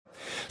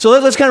So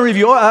let's kind of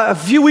review. A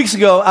few weeks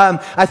ago,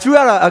 I threw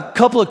out a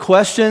couple of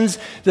questions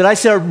that I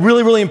said are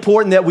really, really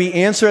important that we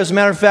answer. As a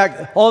matter of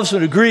fact, all of us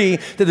would agree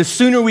that the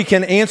sooner we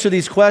can answer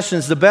these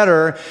questions, the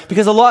better,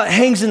 because a lot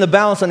hangs in the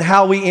balance on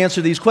how we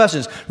answer these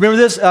questions. Remember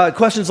this?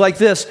 Questions like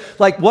this,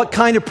 like what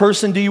kind of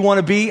person do you want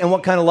to be and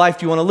what kind of life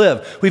do you want to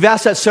live? We've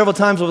asked that several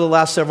times over the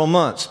last several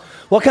months.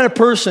 What kind of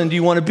person do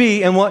you want to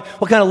be and what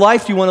kind of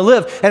life do you want to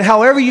live? And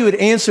however you would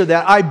answer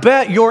that, I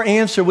bet your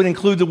answer would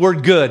include the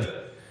word good,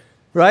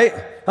 right?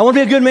 I want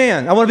to be a good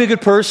man. I want to be a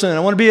good person. I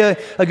want to be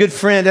a good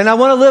friend. And I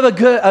want to live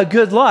a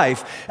good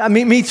life.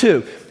 Me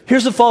too.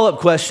 Here's the follow-up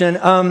question.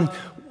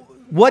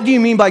 What do you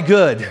mean by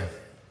good?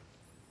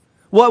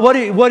 What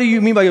do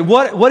you mean by good?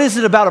 What is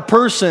it about a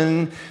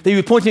person that you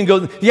would point to and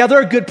go, yeah,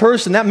 they're a good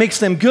person. That makes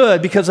them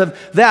good because of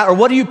that. Or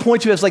what do you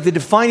point to as like the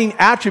defining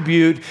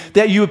attribute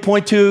that you would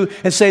point to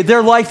and say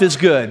their life is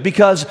good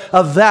because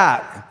of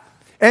that?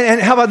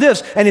 And how about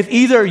this? And if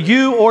either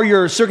you or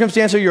your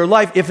circumstance or your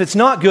life, if it's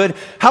not good,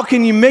 how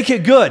can you make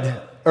it good?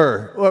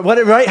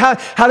 Right?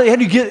 How do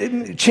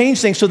you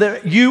change things so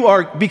that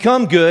you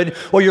become good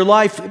or your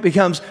life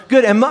becomes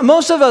good? And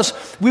most of us,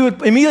 we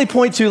would immediately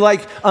point to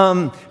like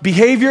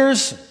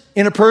behaviors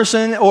in a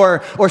person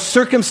or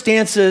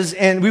circumstances,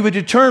 and we would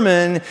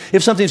determine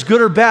if something's good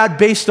or bad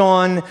based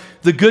on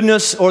the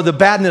goodness or the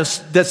badness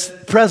that's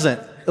present,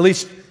 at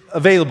least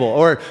available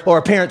or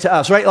apparent to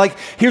us, right? Like,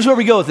 here's where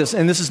we go with this,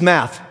 and this is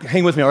math.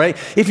 Hang with me, all right?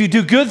 If you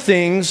do good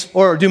things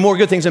or do more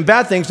good things than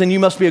bad things, then you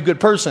must be a good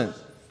person,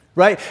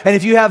 right? And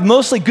if you have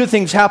mostly good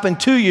things happen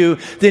to you,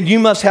 then you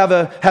must have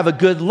a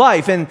good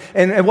life.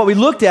 And what we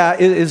looked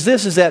at is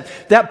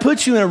that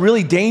puts you in a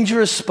really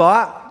dangerous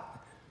spot,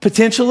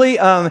 potentially.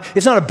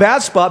 It's not a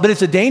bad spot, but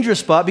it's a dangerous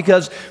spot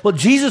because, well,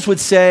 Jesus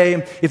would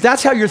say, if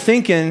that's how you're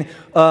thinking,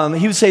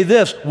 he would say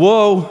this,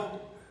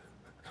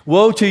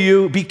 Woe to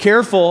you, be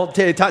careful,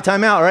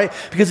 time out, right?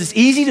 Because it's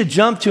easy to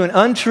jump to an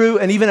untrue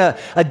and even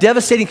a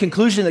devastating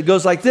conclusion that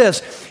goes like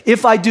this.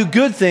 If I do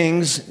good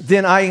things,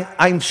 then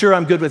I'm sure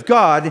I'm good with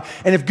God.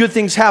 And if good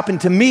things happen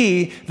to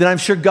me, then I'm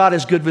sure God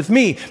is good with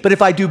me. But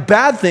if I do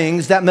bad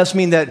things, that must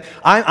mean that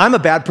I'm a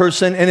bad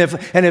person. And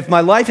if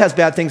my life has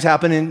bad things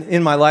happen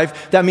in my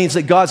life, that means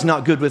that God's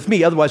not good with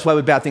me. Otherwise, why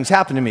would bad things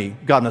happen to me?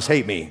 God must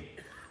hate me.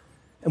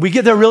 And we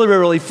get there really, really,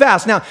 really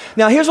fast. Now,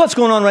 here's what's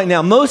going on right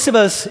now. Most of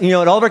us, at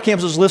all of our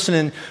campuses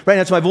listening right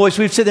now to my voice,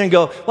 we'd sit there and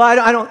go, well,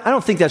 I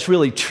don't think that's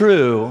really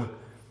true.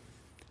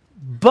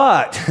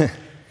 But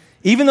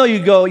even though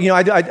you go,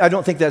 I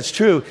don't think that's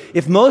true,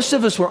 if most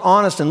of us were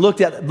honest and looked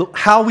at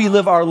how we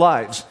live our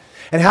lives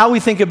and how we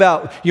think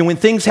about, when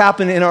things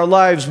happen in our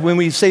lives, when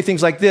we say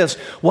things like this,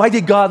 why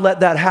did God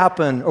let that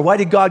happen? Or why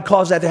did God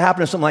cause that to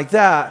happen or something like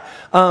that?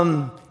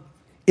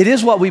 It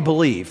is what we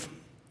believe.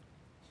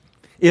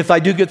 If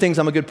I do good things,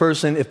 I'm a good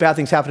person. If bad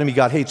things happen to me,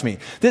 God hates me.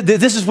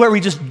 This is where we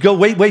just go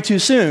way too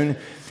soon.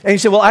 And you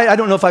say, well, I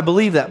don't know if I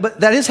believe that. But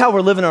that is how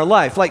we're living our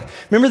life. Like,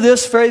 remember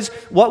this phrase,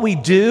 what we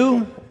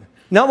do,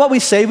 not what we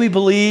say we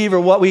believe or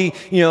what we,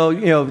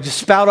 just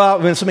spout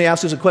out when somebody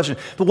asks us a question.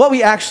 But what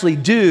we actually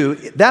do,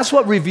 that's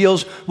what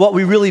reveals what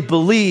we really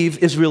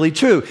believe is really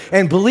true.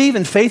 And believe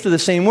and faith are the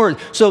same word.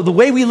 So the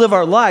way we live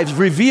our lives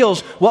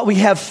reveals what we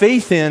have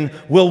faith in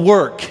will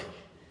work.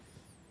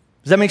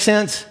 Does that make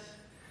sense?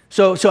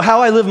 So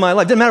how I live my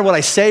life, doesn't matter what I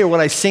say or what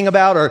I sing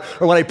about or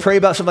what I pray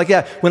about, stuff like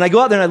that. When I go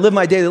out there and I live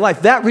my daily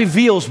life, that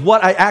reveals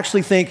what I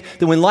actually think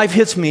that when life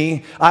hits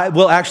me,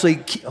 will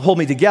actually hold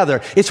me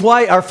together. It's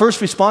why our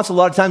first response a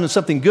lot of times when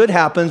something good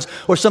happens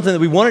or something that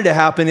we wanted to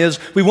happen is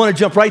we want to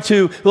jump right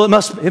to, well,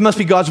 it must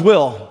be God's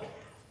will.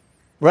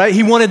 Right?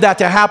 He wanted that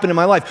to happen in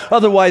my life.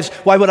 Otherwise,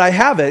 why would I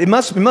have it? It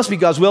must be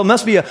God's will. It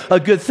must be a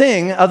good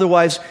thing.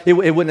 Otherwise, it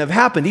wouldn't have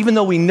happened. Even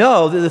though we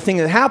know that the thing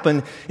that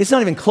happened, it's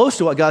not even close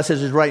to what God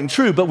says is right and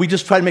true, but we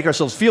just try to make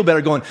ourselves feel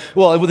better going,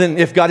 well, then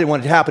if God didn't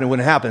want it to happen, it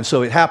wouldn't happen.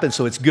 So it happened,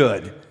 so it's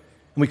good. And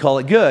we call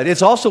it good.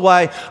 It's also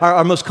why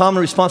our most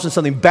common response when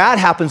something bad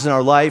happens in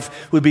our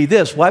life would be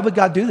this: why would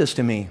God do this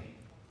to me?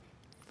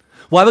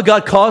 Why would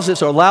God cause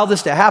this or allow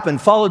this to happen?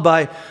 Followed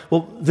by,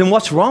 well, then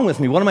what's wrong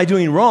with me? What am I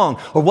doing wrong?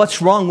 Or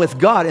what's wrong with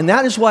God? And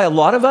that is why a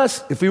lot of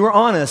us, if we were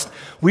honest,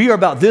 we are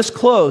about this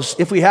close,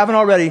 if we haven't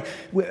already,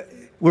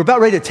 we're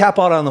about ready to tap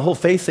out on the whole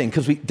faith thing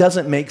because it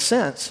doesn't make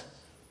sense.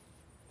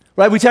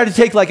 Right? We try to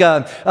take like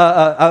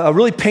a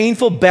really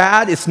painful,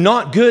 bad, it's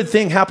not good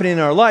thing happening in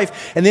our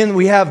life, and then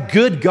we have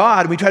good God,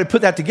 and we try to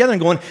put that together and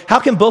going,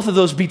 how can both of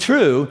those be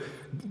true?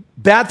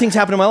 Bad things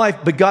happen in my life,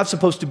 but God's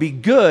supposed to be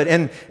good,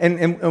 and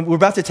we're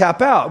about to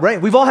tap out,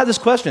 right? We've all had this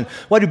question.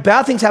 Why do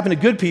bad things happen to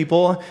good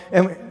people,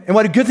 and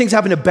why do good things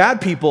happen to bad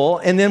people?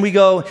 And then we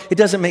go, it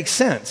doesn't make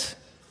sense.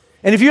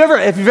 And if you've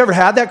ever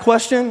had that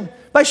question,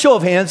 by show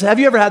of hands, have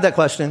you ever had that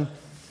question?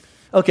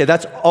 Okay,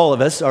 that's all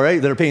of us, all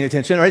right, that are paying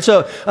attention, all right?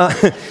 So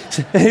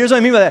here's what I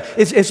mean by that.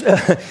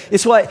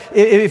 It's why,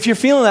 if you're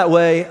feeling that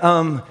way,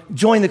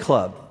 join the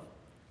club.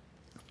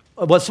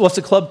 What's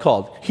the club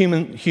called?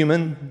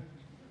 Human.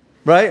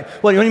 Right?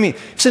 What do you mean?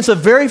 Since the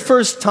very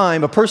first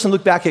time a person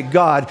looked back at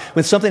God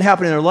when something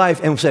happened in their life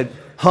and said,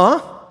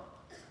 I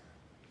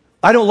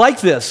don't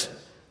like this.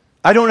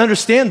 I don't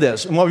understand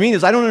this. And what I mean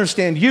is I don't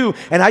understand you,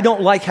 and I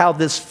don't like how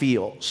this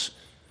feels.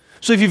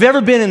 So if you've ever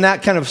been in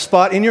that kind of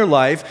spot in your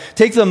life,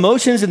 take the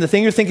emotions and the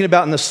thing you're thinking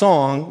about in the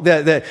song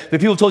that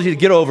people told you to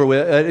get over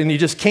with, and you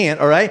just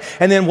can't, all right?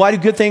 And then why do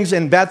good things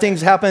and bad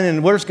things happen,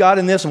 and where's God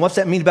in this, and what's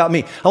that mean about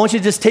me? I want you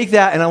to just take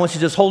that, and I want you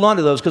to just hold on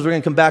to those, because we're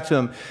going to come back to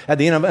them at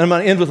the end. I'm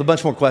going to end with a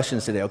bunch more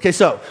questions today, okay?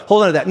 So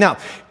hold on to that. Now,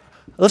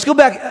 let's go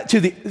back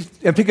to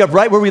and pick up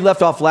right where we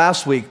left off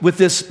last week with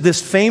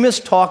this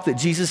famous talk that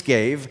Jesus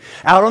gave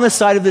out on the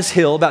side of this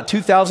hill about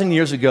 2,000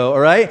 years ago, all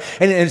right?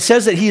 And it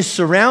says that he's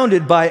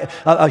surrounded by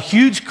a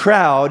huge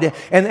crowd,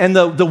 and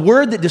the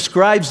word that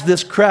describes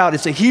this crowd,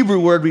 it's a Hebrew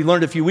word we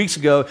learned a few weeks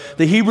ago.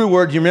 The Hebrew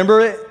word, do you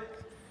remember it?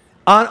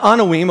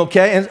 Anawim,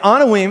 okay? And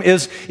Anawim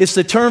is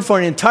the term for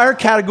an entire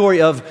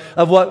category of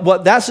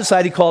what that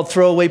society called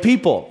throwaway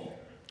people.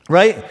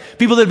 Right?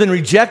 People that have been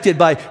rejected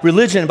by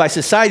religion, by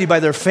society,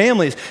 by their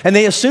families, and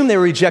they assume they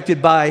were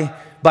rejected by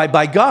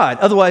God.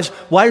 Otherwise,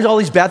 why are all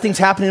these bad things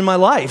happening in my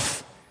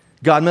life?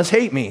 God must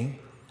hate me.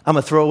 I'm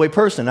a throwaway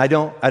person. I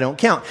don't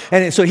count.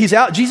 And so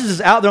Jesus is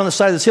out there on the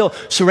side of this hill,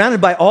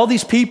 surrounded by all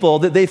these people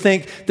that they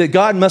think that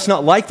God must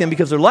not like them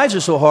because their lives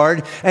are so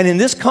hard. And in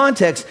this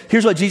context,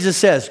 here's what Jesus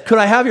says. Could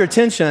I have your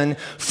attention?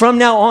 From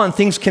now on,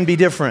 things can be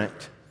different.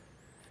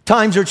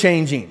 Times are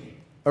changing.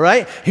 All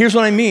right? Here's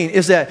what I mean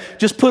is that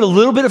just put a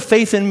little bit of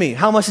faith in me.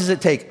 How much does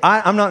it take?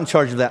 I'm not in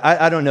charge of that.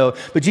 I don't know.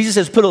 But Jesus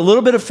says, put a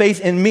little bit of faith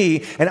in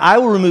me, and I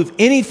will remove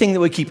anything that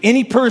would keep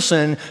any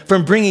person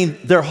from bringing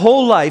their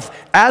whole life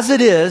as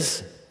it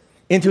is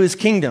into his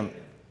kingdom.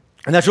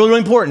 And that's really,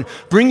 really important.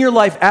 Bring your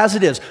life as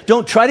it is.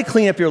 Don't try to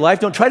clean up your life.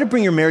 Don't try to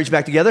bring your marriage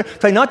back together.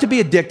 Try not to be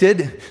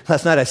addicted.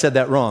 Last night I said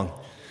that wrong.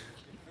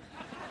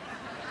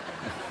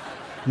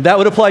 That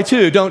would apply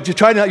too. Don't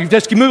try not. You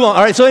just move on.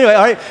 All right. So anyway,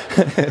 all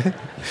right.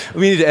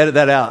 We need to edit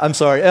that out. I'm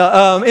sorry.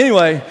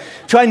 Anyway,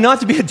 try not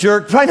to be a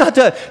jerk. Try not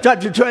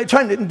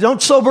to. Don't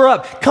sober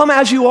up. Come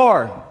as you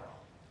are.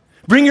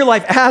 Bring your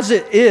life as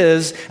it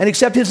is and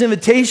accept his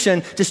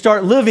invitation to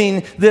start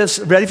living this,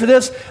 ready for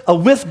this? A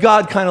with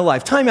God kind of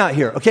life. Time out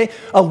here, okay?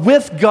 A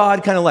with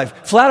God kind of life.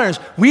 Flatirons,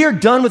 we are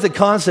done with the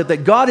concept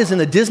that God is in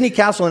the Disney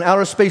castle in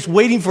outer space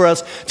waiting for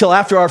us till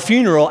after our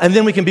funeral, and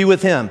then we can be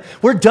with him.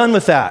 We're done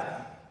with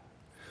that.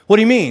 What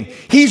do you mean?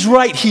 He's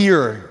right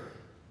here.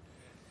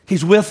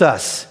 He's with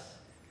us.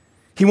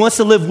 He wants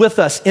to live with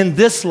us in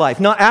this life,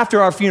 not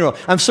after our funeral.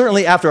 I'm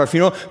certainly after our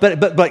funeral,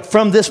 but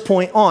from this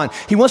point on.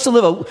 He wants to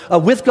live a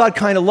with God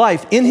kind of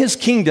life in his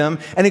kingdom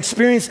and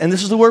experience, and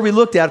this is the word we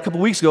looked at a couple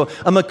weeks ago,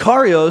 a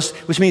makarios,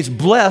 which means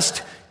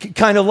blessed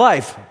kind of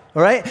life.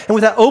 All right? And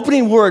with that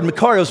opening word,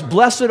 makarios,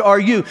 blessed are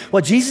you,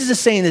 what Jesus is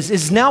saying is,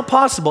 it's now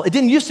possible. It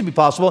didn't used to be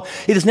possible.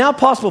 It is now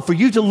possible for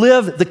you to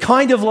live the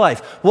kind of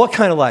life. What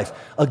kind of life?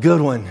 A good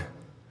one.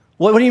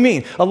 What do you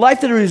mean? A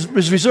life that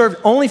is reserved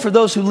only for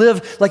those who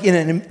live like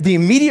in the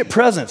immediate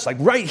presence, like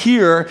right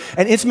here,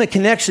 an intimate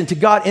connection to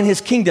God in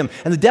his kingdom.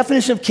 And the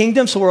definition of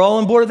kingdom, so we're all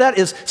on board with that,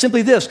 is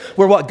simply this,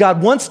 where what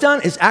God wants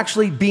done is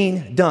actually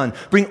being done.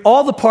 Bring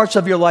all the parts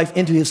of your life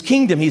into his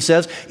kingdom, he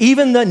says,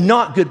 even the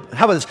not good,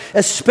 how about this?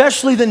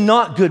 Especially the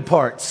not good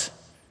parts.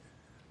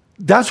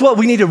 That's what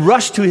we need to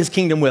rush to his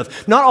kingdom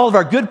with. Not all of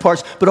our good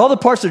parts, but all the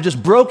parts that are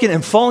just broken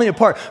and falling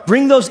apart.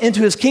 Bring those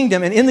into his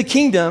kingdom. And in the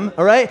kingdom,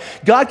 all right,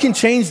 God can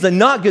change the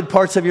not good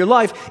parts of your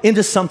life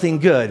into something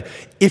good.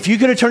 If you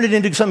could have turned it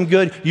into something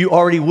good, you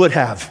already would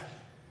have.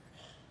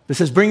 It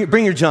says,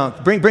 bring your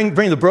junk. Bring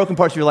the broken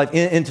parts of your life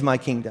into my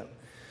kingdom.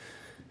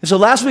 And so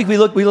last week we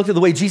looked at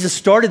the way Jesus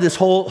started this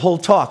whole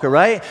talk, all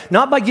right?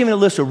 Not by giving a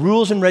list of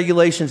rules and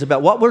regulations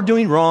about what we're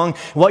doing wrong,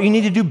 what you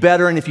need to do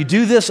better, and if you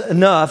do this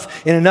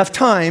enough, in enough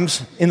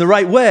times, in the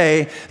right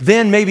way,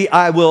 then maybe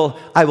I will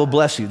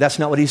bless you. That's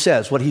not what he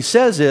says. What he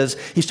says is,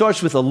 he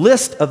starts with a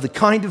list of the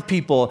kind of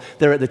people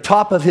that are at the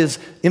top of his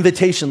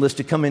invitation list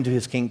to come into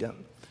his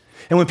kingdom.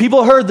 And when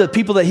people heard the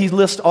people that he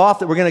lists off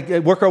that we're going to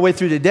work our way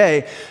through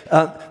today,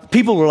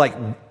 people were like,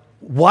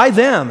 why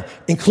them?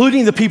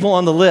 Including the people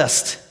on the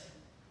list.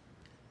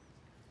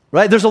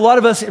 Right? There's a lot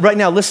of us right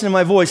now listening to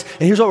my voice,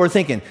 and here's what we're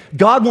thinking.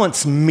 God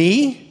wants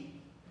me?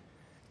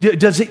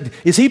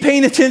 Is he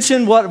paying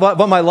attention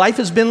what my life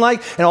has been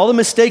like and all the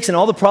mistakes and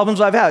all the problems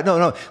I've had?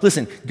 No.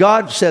 Listen,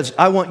 God says,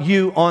 I want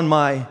you on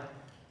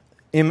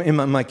in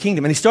my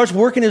kingdom. And he starts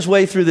working his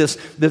way through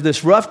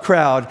this rough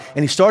crowd,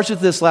 and he starts with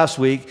this last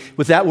week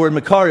with that word,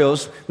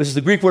 makarios, which is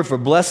the Greek word for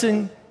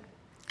blessing.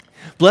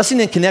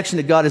 Blessing and connection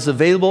to God is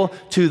available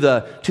to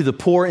the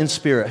poor in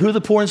spirit. Who are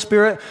the poor in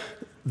spirit?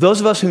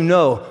 Those of us who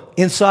know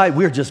inside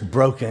we're just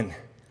broken.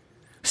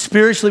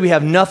 Spiritually, we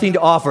have nothing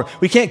to offer.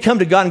 We can't come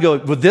to God and go,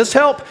 would this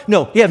help?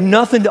 No, we have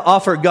nothing to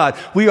offer God.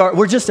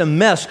 We're just a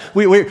mess.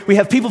 We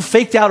have people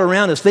faked out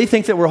around us. They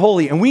think that we're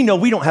holy, and we know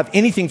we don't have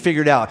anything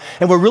figured out.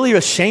 And we're really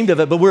ashamed of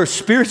it, but we're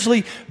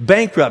spiritually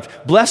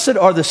bankrupt. Blessed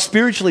are the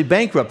spiritually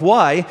bankrupt.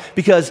 Why?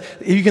 Because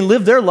you can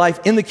live their life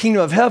in the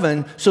kingdom of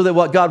heaven so that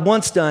what God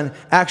wants done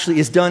actually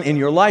is done in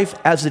your life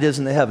as it is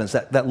in the heavens.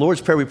 That Lord's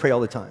Prayer we pray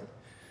all the time.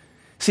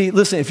 See,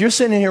 listen, if you're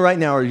sitting in here right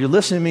now or you're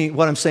listening to me,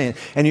 what I'm saying,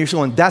 and you're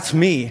going, that's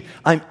me,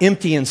 I'm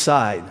empty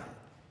inside.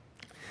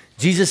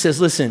 Jesus says,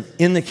 listen,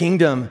 in the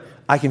kingdom,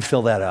 I can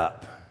fill that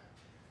up.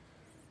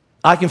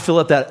 I can fill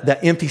up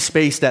that empty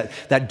space,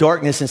 that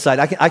darkness inside.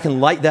 I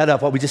can light that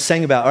up, what we just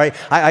sang about, all right?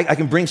 I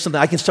can bring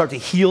something, I can start to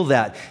heal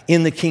that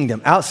in the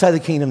kingdom. Outside the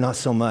kingdom, not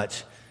so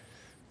much.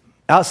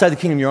 Outside the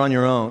kingdom, you're on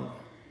your own.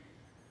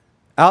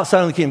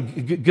 Outside of the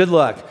kingdom, good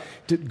luck.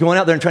 Going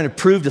out there and trying to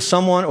prove to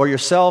someone or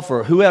yourself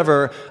or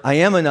whoever, I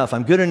am enough,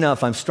 I'm good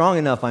enough, I'm strong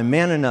enough, I'm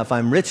man enough,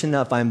 I'm rich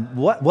enough, I'm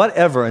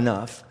whatever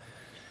enough.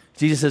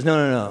 Jesus says,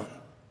 no.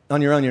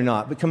 On your own, you're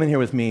not. But come in here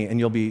with me and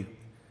you'll be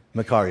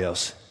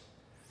Makarios.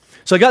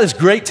 So I got this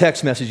great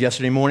text message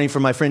yesterday morning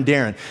from my friend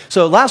Darren.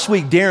 So last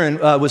week,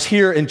 Darren was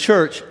here in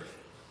church,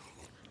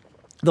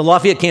 the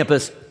Lafayette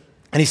campus,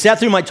 and he sat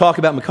through my talk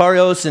about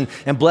Makarios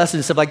and blessed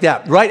and stuff like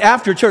that. Right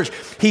after church,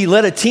 he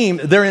led a team.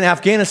 They're in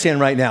Afghanistan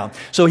right now.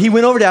 So he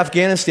went over to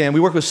Afghanistan. We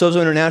work with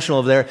Sozo International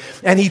over there,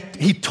 and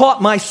he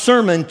taught my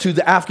sermon to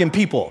the Afghan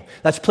people.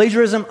 That's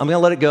plagiarism. I'm going to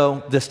let it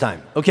go this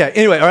time. Okay,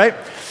 anyway, all right?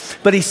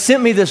 But he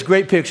sent me this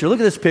great picture.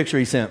 Look at this picture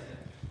he sent.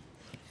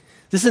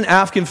 This is an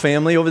Afghan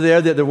family over there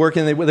that they're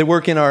working. They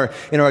work in our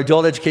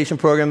adult education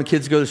program. The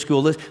kids go to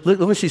school. Look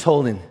what she's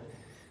holding. It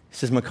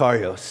says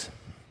Makarios.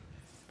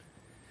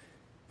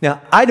 Now,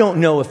 I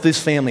don't know if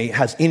this family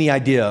has any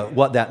idea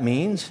what that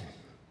means,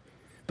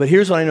 but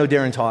here's what I know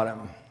Darren taught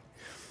him.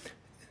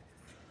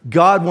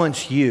 God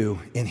wants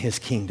you in his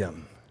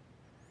kingdom.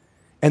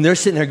 And they're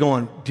sitting there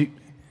going,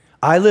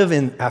 I live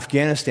in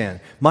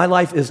Afghanistan. My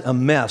life is a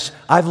mess.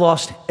 I've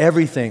lost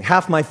everything.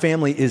 Half my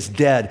family is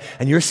dead.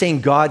 And you're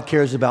saying God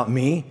cares about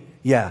me?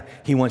 Yeah,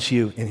 he wants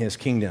you in his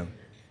kingdom.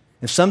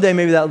 And someday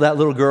maybe that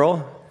little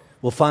girl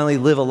will finally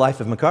live a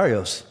life of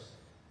Makarios.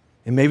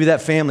 And maybe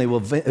that family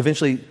will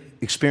eventually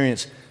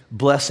experience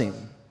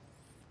blessing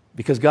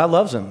because God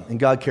loves them and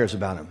God cares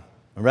about them.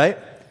 All right?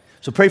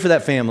 So pray for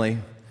that family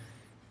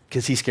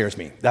because he scares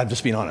me. I'm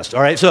just being honest.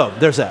 All right? So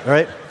there's that. All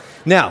right?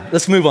 Now,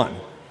 let's move on.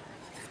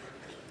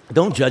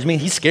 Don't judge me.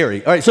 He's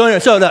scary. All right. So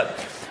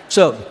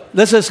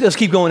let's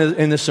keep going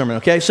in this sermon.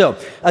 Okay. So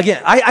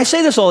again, I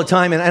say this all the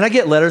time, and I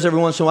get letters every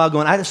once in a while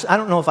going, I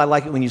don't know if I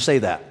like it when you say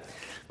that.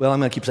 Well, I'm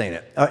going to keep saying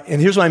it.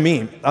 And here's what I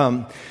mean.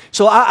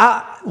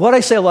 What I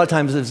say a lot of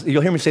times is,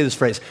 you'll hear me say this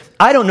phrase,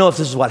 I don't know if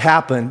this is what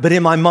happened, but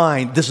in my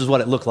mind, this is what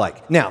it looked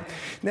like. Now,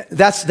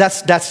 that's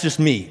just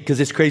me, because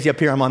it's crazy up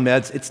here. I'm on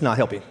meds. It's not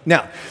helping.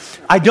 Now,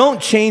 I don't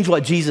change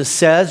what Jesus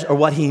says or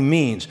what he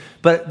means,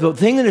 but the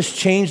thing that has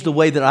changed the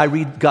way that I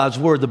read God's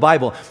word, the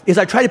Bible, is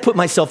I try to put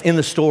myself in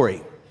the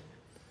story.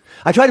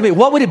 I try to be,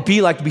 what would it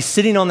be like to be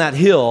sitting on that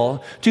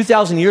hill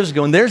 2,000 years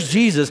ago, and there's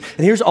Jesus,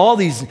 and here's all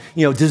these,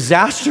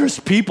 disastrous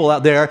people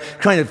out there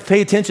trying to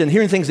pay attention,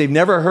 hearing things they've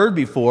never heard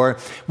before.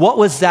 What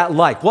was that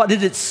like? What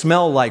did it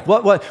smell like?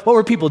 What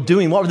were people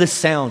doing? What were the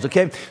sounds?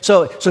 Okay,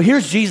 so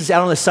here's Jesus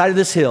out on the side of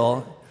this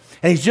hill,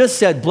 and he's just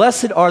said,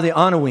 "Blessed are the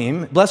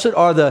Anawim, blessed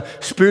are the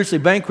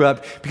spiritually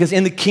bankrupt, because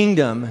in the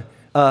kingdom,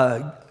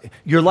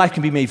 your life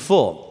can be made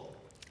full."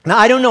 Now,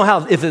 I don't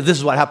know if this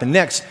is what happened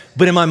next,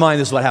 but in my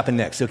mind, this is what happened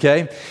next,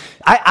 okay?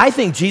 I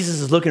think Jesus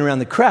is looking around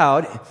the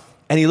crowd,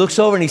 and he looks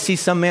over and he sees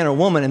some man or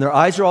woman, and their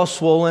eyes are all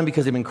swollen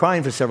because they've been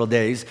crying for several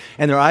days,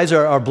 and their eyes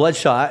are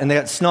bloodshot, and they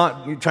got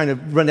snot trying to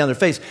run down their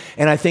face.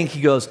 And I think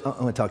he goes, I'm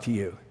going to talk to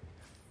you.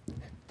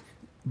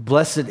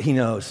 Blessed, he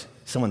knows,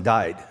 someone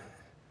died,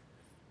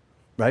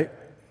 right?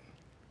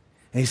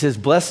 And he says,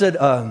 blessed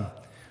are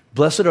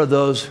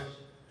those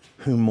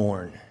who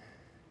mourn.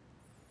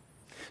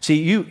 See,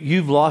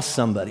 you've lost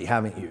somebody,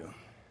 haven't you?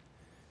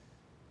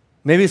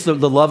 Maybe it's the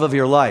love of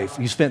your life.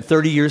 You spent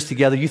 30 years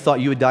together. You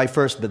thought you would die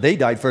first, but they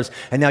died first,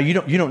 and now you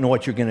don't know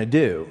what you're going to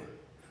do.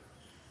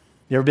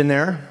 You ever been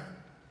there?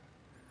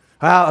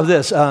 How of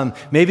this?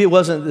 Maybe it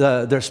wasn't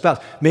their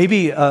spouse.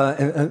 Maybe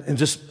and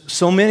just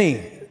so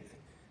many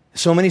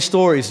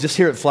stories just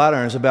here at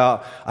Flatirons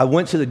about I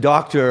went to the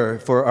doctor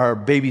for our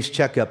baby's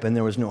checkup and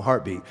there was no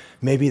heartbeat.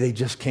 Maybe they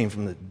just came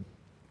from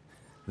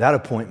that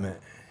appointment.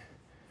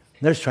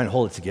 They're just trying to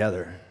hold it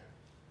together,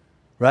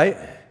 right?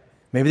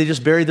 Maybe they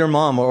just buried their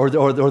mom or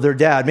their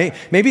dad.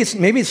 Maybe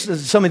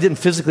it's someone didn't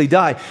physically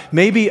die.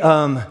 Maybe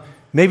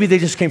they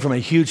just came from a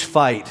huge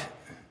fight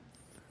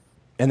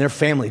and their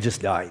family just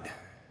died.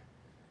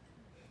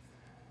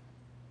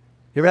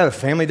 You ever had a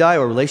family die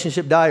or a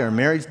relationship die or a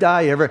marriage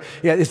die?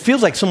 It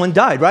feels like someone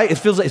died, right? It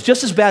feels like it's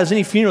just as bad as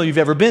any funeral you've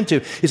ever been to.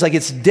 It's like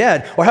it's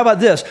dead. Or how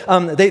about this?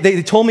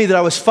 They told me that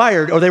I was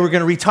fired or they were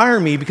going to retire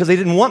me because they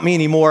didn't want me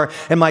anymore,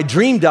 and my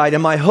dream died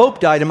and my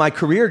hope died and my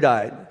career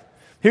died.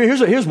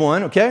 Here's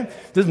one, okay?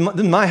 This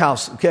is my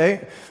house,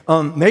 okay?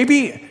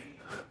 Maybe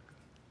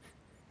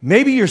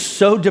you're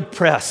so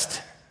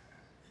depressed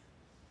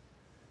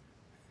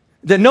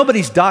that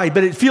nobody's died,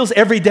 but it feels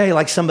every day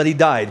like somebody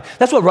died.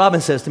 That's what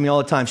Robin says to me all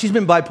the time. She's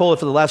been bipolar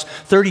for the last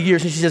 30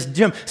 years, and she says,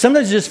 Jim,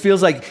 sometimes it just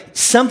feels like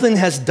something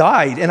has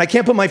died, and I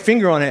can't put my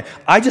finger on it.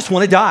 I just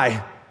want to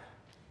die.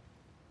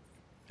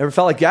 Ever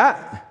felt like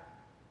that?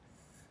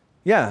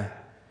 Yeah.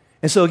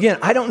 And so again,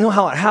 I don't know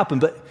how it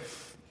happened, but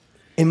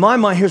in my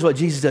mind, here's what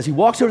Jesus does. He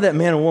walks over to that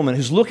man or woman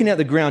who's looking at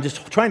the ground,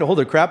 just trying to hold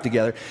their crap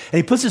together, and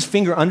he puts his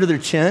finger under their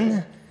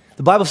chin,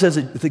 The Bible says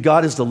that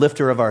God is the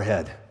lifter of our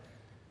head.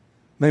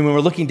 I mean, when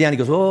we're looking down, he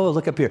goes, oh,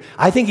 look up here.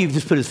 I think he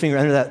just put his finger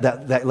under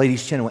that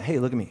lady's chin and went, hey,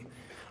 look at me.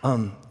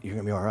 You're going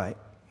to be all right.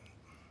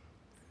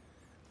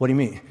 What do you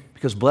mean?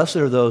 Because blessed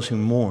are those who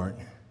mourn.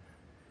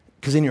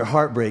 Because in your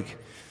heartbreak,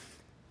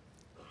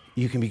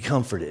 you can be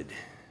comforted.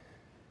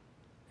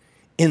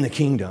 In the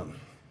kingdom.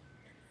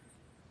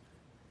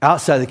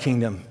 Outside the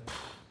kingdom,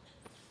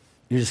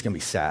 you're just going to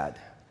be sad.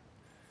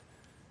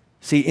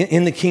 See,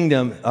 in the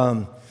kingdom,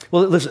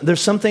 well, listen,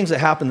 there's some things that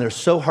happen that are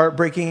so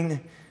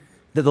heartbreaking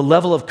that the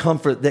level of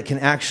comfort that can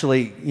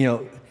actually,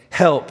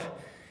 help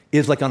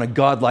is like on a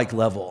godlike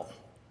level.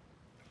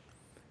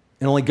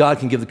 And only God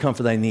can give the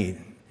comfort I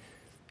need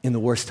in the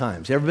worst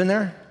times. You ever been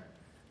there?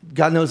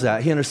 God knows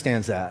that. He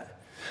understands that.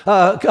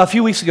 A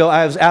few weeks ago,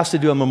 I was asked to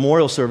do a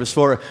memorial service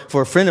for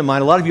a friend of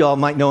mine. A lot of you all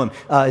might know him.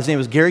 His name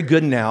is Gary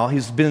Goodenow.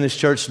 He's been in this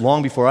church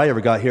long before I ever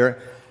got here.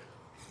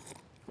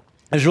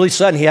 It was really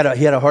sudden. He had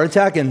a heart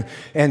attack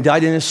and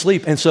died in his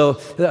sleep. And so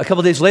a couple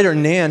of days later,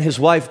 Nan, his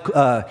wife,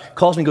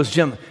 calls me and goes,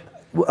 Jim,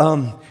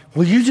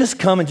 will you just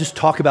come and just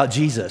talk about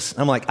Jesus?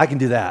 I'm like, I can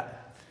do that.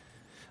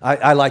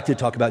 I like to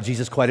talk about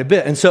Jesus quite a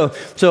bit. And so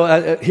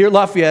here at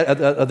Lafayette,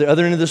 at the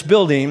other end of this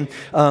building,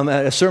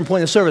 at a certain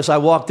point in the service, I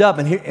walked up,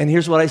 and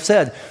here's what I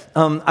said.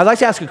 I'd like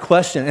to ask a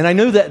question. And I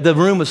knew that the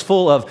room was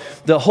full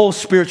of the whole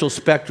spiritual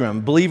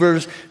spectrum,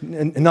 believers,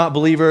 not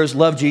believers,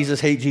 love Jesus,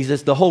 hate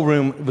Jesus. The whole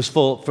room was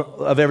full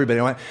of everybody.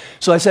 Right?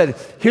 So I said,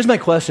 here's my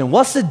question.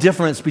 What's the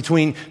difference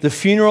between the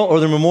funeral or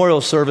the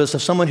memorial service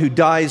of someone who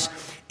dies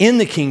in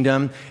the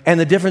kingdom and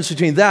the difference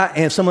between that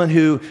and someone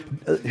who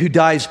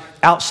dies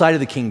outside of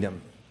the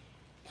kingdom?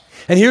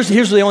 And here's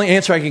the only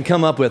answer I can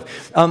come up with.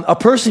 A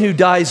person who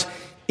dies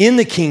in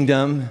the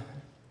kingdom,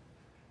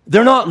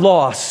 they're not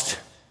lost.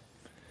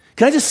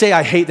 Can I just say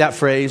I hate that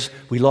phrase,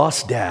 we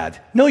lost dad.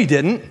 No, you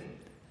didn't.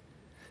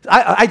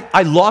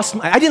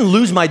 I didn't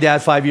lose my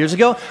dad 5 years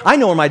ago. I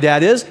know where my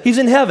dad is. He's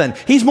in heaven.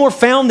 He's more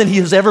found than he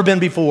has ever been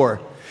before.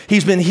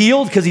 He's been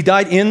healed because he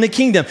died in the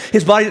kingdom.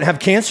 His body didn't have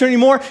cancer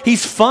anymore.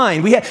 He's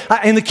fine.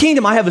 In the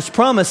kingdom, I have this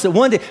promise that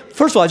one day,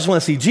 first of all, I just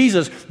want to see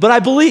Jesus, but I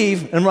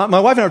believe, and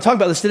my wife and I were talking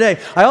about this today,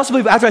 I also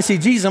believe after I see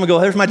Jesus, I'm going to go,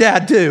 there's my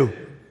dad too.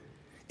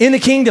 In the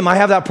kingdom, I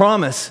have that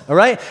promise, all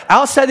right?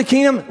 Outside the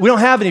kingdom, we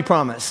don't have any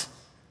promise.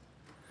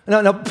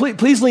 Now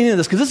please lean into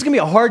this, because this is going to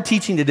be a hard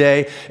teaching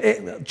today.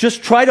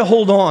 Just try to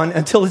hold on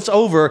until it's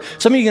over.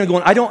 Some of you are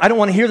going to go, I don't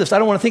want to hear this. I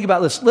don't want to think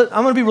about this. I'm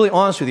going to be really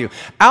honest with you.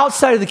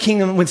 Outside of the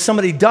kingdom, when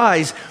somebody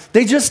dies,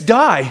 they just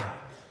die.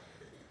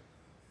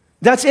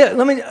 That's it.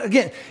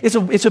 Again,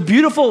 it's a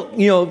beautiful,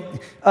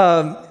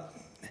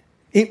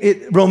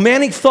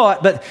 romantic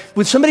thought, but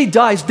when somebody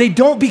dies, they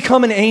don't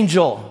become an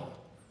angel.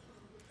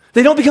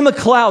 They don't become a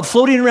cloud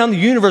floating around the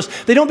universe.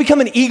 They don't become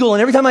an eagle,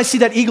 and every time I see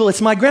that eagle, it's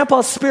my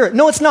grandpa's spirit.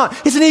 No, it's not.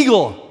 It's an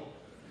eagle.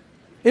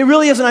 It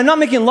really isn't. I'm not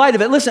making light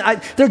of it. Listen,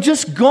 they're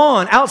just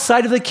gone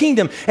outside of the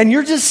kingdom, and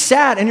you're just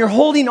sad, and you're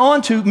holding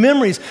on to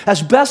memories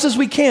as best as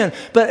we can.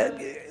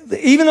 But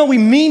even though we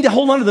mean to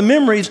hold on to the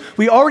memories,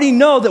 we already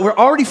know that we're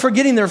already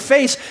forgetting their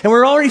face, and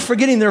we're already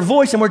forgetting their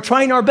voice, and we're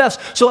trying our best.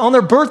 So on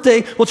their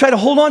birthday, we'll try to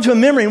hold on to a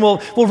memory, and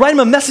we'll write them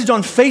a message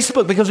on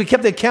Facebook because we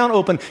kept the account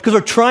open, because we're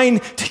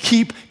trying to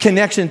keep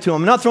connection to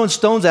them. I'm not throwing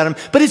stones at them,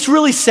 but it's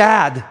really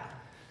sad.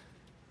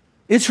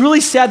 It's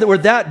really sad that we're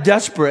that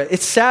desperate.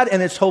 It's sad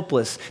and it's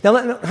hopeless. Now,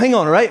 hang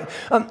on, all right?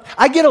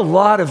 I get a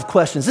lot of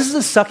questions. This is the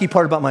sucky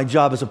part about my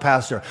job as a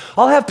pastor.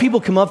 I'll have people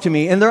come up to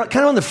me, and they're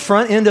kind of on the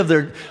front end of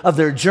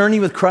their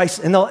journey with Christ,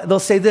 and they'll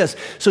say this.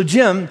 So,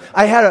 Jim,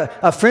 I had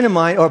a friend of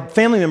mine or a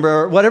family member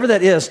or whatever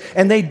that is,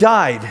 and they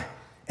died,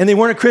 and they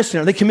weren't a Christian,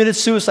 or they committed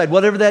suicide,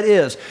 whatever that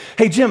is.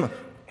 Hey, Jim,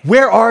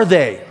 where are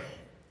they?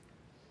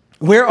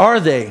 Where are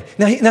they?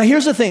 Now,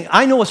 here's the thing.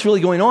 I know what's really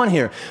going on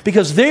here,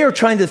 because they are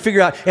trying to figure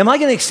out, am I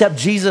going to accept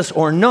Jesus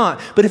or not?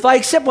 But if I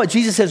accept what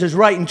Jesus says is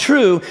right and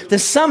true, then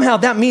somehow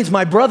that means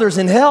my brother's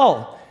in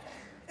hell.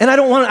 And I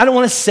don't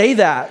want to say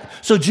that.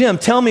 So, Jim,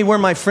 tell me where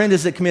my friend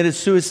is that committed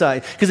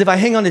suicide. Because if I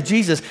hang on to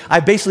Jesus,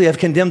 I basically have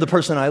condemned the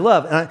person I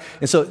love.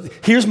 And so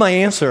here's my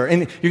answer.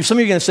 And some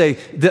of you are going to say,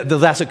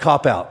 that's a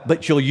cop-out,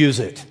 but you'll use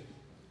it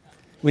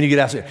when you get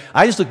asked.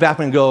 I just look back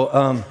and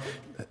go,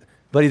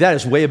 buddy, that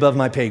is way above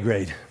my pay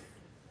grade.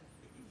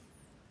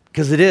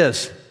 Because it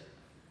is.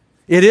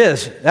 It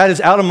is. That is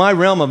out of my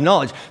realm of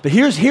knowledge. But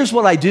here's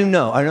what I do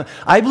know.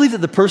 I believe that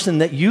the person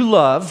that you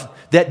love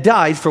that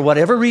died for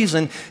whatever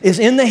reason is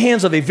in the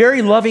hands of a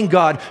very loving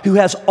God who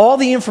has all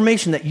the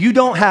information that you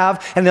don't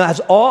have, and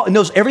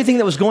knows everything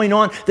that was going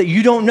on that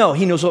you don't know.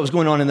 He knows what was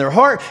going on in their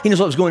heart. He knows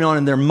what was going on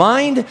in their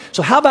mind.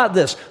 So how about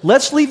this?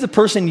 Let's leave the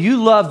person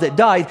you love that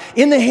died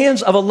in the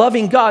hands of a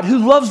loving God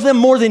who loves them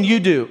more than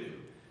you do,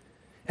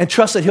 and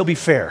trust that he'll be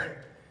fair.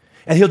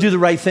 And he'll do the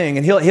right thing,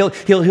 and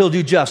he'll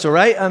do just, all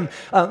right?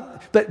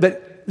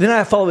 But then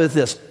I follow with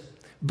this.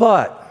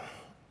 But,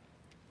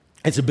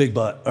 it's a big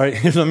but, all right?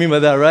 Here's what I mean by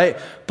that, right?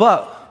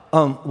 But,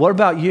 what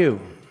about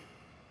you?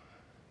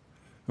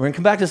 We're going to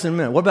come back to this in a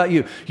minute. What about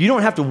you? You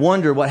don't have to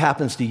wonder what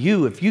happens to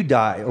you if you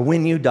die or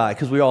when you die,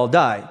 because we all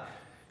die.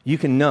 You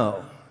can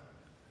know.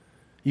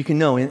 You can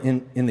know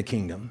in the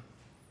kingdom.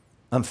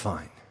 I'm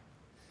fine.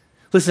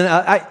 Listen,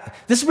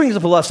 this brings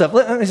up a lot of stuff.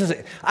 Let me just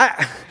say,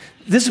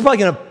 this is probably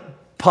going to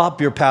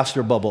pop your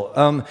pastor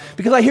bubble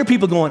because I hear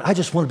people going, I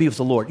just want to be with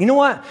the Lord. You know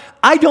what?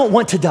 I don't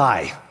want to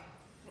die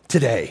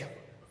today.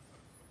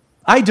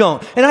 I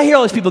don't. And I hear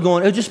all these people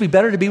going, it'll just be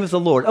better to be with the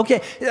Lord.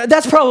 Okay,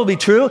 that's probably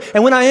true.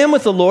 And when I am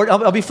with the Lord,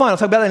 I'll be fine. I'll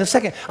talk about that in a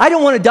second. I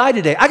don't want to die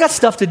today. I got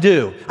stuff to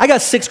do. I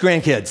got 6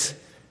 grandkids.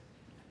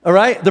 All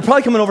right? They're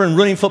probably coming over and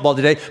running football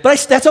today,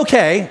 but that's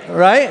okay. All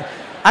right?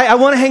 I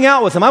want to hang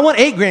out with them. I want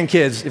 8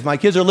 grandkids, if my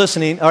kids are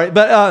listening. All right,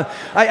 but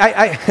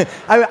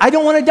I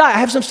don't want to die. I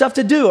have some stuff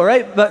to do. All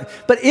right, but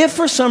if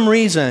for some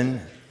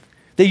reason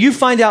that you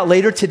find out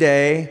later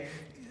today,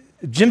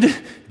 Jim,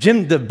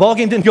 the ball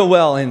game didn't go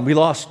well, and we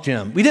lost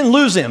Jim. We didn't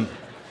lose him.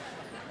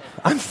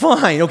 I'm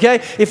fine.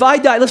 Okay, if I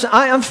die, listen,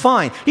 I'm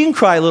fine. You can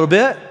cry a little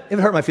bit. It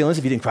would hurt my feelings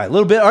if you didn't cry a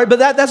little bit. All right, but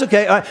that's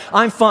okay. All right,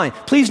 I'm fine.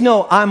 Please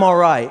know I'm all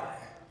right.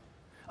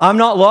 I'm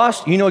not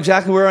lost. You know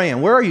exactly where I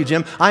am. Where are you,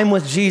 Jim? I'm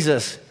with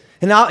Jesus.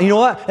 And you know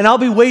what? And I'll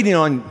be waiting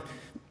on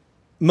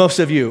most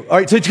of you, all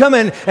right, to come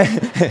in.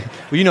 Well,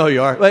 you know who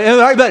you are. All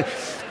right, but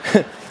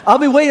I'll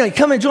be waiting on you.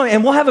 Come and join me,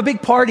 and we'll have a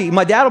big party.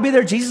 My dad will be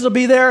there. Jesus will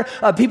be there.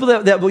 People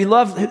that we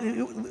love,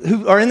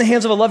 who are in the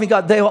hands of a loving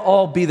God, they will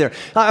all be there.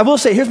 I will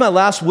say, here's my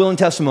last will and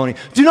testimony.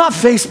 Do not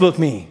Facebook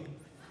me.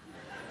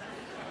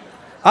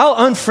 I'll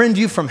unfriend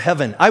you from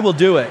heaven. I will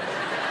do it.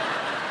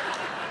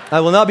 I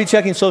will not be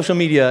checking social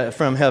media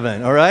from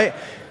heaven, all right?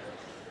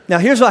 Now,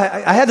 here's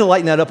why I had to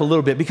lighten that up a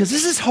little bit, because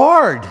this is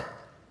hard,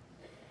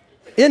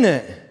 isn't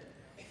it?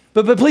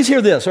 But please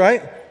hear this, all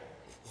right?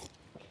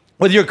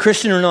 Whether you're a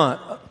Christian or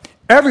not,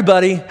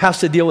 everybody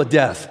has to deal with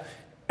death.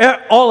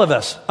 All of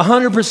us,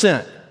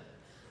 100%.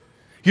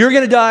 You're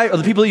going to die, or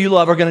the people that you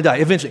love are going to die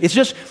eventually. It's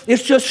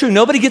just true.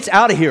 Nobody gets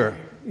out of here,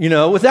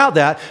 without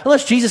that,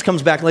 unless Jesus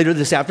comes back later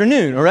this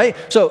afternoon, all right?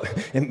 So,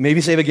 and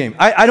maybe save a game.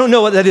 I don't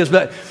know what that is,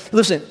 but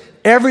listen,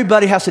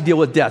 everybody has to deal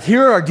with death.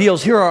 Here are our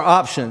deals. Here are our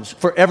options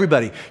for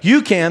everybody.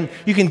 You can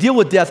deal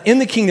with death in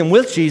the kingdom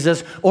with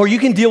Jesus, or you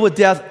can deal with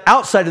death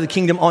outside of the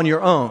kingdom on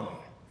your own.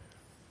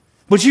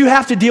 But you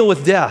have to deal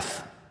with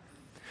death.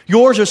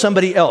 Yours or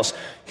somebody else.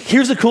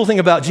 Here's the cool thing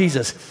about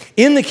Jesus.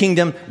 In the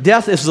kingdom,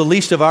 death is the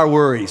least of our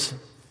worries.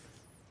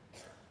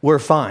 We're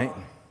fine.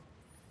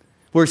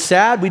 We're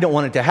sad. We don't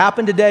want it to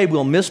happen today.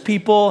 We'll miss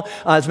people.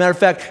 As a matter of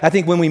fact, I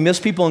think when we miss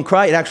people and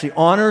cry, it actually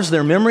honors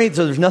their memory,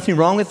 so there's nothing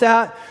wrong with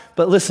that.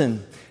 But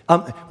listen,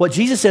 what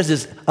Jesus says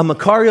is a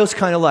Makarios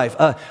kind of life,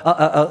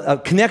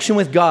 a connection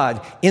with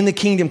God in the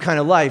kingdom kind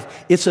of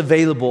life. It's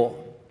available.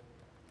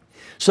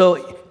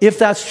 So if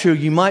that's true,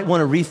 you might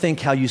want to rethink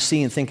how you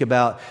see and think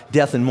about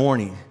death and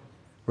mourning,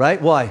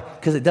 right? Why?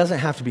 Because it doesn't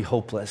have to be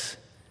hopeless.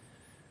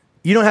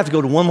 You don't have to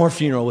go to one more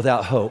funeral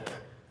without hope.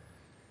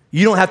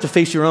 You don't have to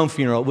face your own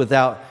funeral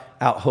without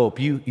hope.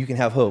 You can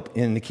have hope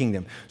in the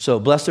kingdom. So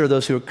blessed are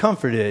those who are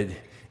comforted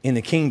in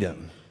the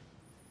kingdom,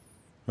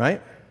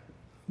 right?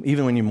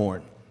 Even when you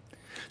mourn.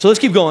 So let's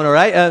keep going, all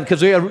right?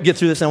 Because we got to get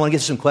through this, and I want to get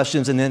to some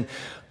questions, and then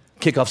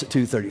kickoff's at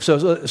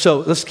 2:30. So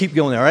let's keep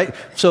going there, all right?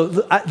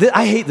 So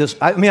I hate this.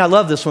 I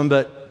love this one,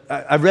 but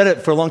I've read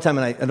it for a long time,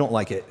 and I don't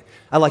like it.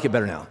 I like it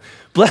better now.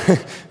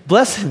 Blessed,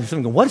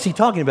 what is he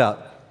talking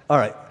about? All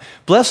right.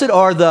 Blessed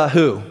are the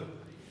who?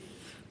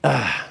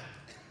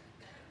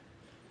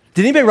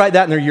 Did anybody write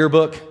that in their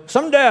yearbook?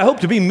 Someday I hope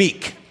to be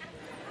meek.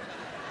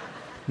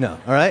 No,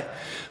 all right?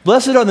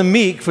 Blessed are the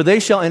meek, for they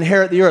shall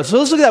inherit the earth. So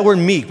let's look at that word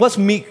meek. What's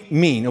meek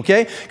mean,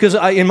 okay? Because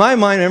in my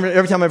mind,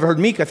 every time I've heard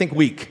meek, I think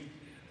weak.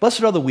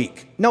 Blessed are the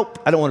weak. Nope,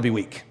 I don't want to be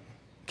weak.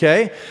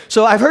 Okay?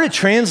 So I've heard it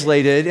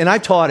translated, and I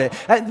taught it.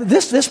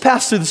 This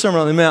passed through the Sermon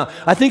on the Mount.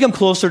 I think I'm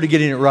closer to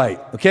getting it right.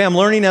 Okay? I'm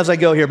learning as I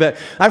go here, but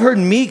I've heard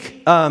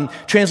meek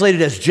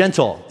translated as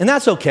gentle, and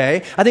that's okay.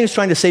 I think it's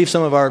trying to save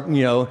some of our,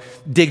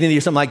 dignity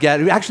or something like that.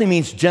 It actually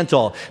means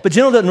gentle, but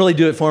gentle doesn't really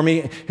do it for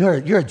me.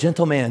 You're a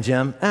gentle man,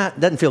 Jim.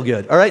 Doesn't feel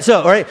good. All right?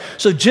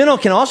 So gentle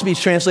can also be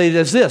translated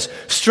as this,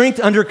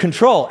 strength under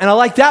control, and I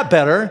like that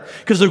better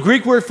because the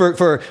Greek word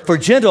for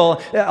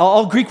gentle,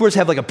 all Greek words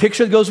have like a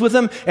picture that goes with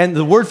them, and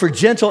the word for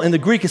gentle in the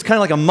Greek is kind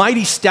of like a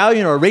mighty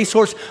stallion or a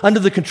racehorse under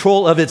the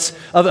control of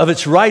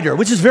its rider,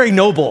 which is very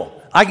noble.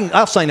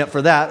 I'll sign up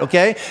for that,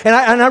 okay? And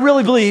I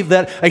really believe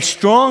that a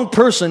strong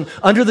person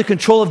under the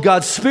control of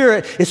God's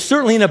Spirit is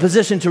certainly in a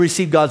position to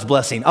receive God's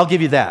blessing. I'll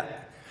give you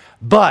that.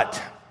 But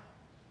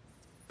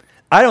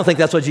I don't think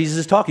that's what Jesus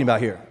is talking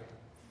about here.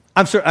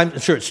 I'm sure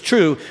it's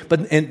true,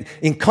 but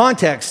in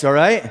context, all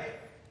right?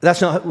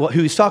 That's not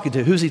who he's talking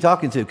to. Who's he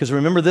talking to? Because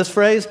remember this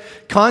phrase?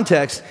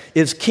 Context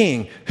is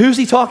king. Who's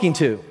he talking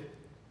to?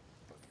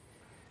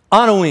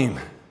 Anoim.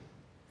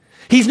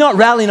 He's not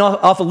rattling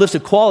off a list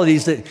of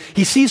qualities that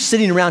he sees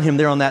sitting around him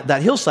there on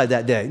that hillside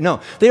that day. No,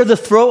 they are the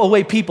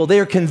throwaway people. They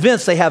are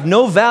convinced they have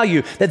no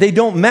value, that they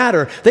don't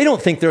matter. They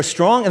don't think they're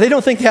strong, and they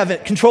don't think they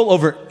have control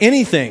over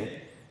anything.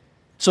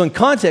 So in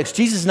context,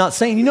 Jesus is not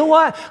saying, you know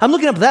what? I'm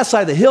looking up that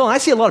side of the hill, and I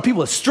see a lot of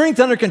people with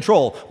strength under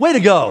control. Way to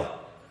go.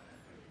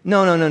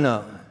 No.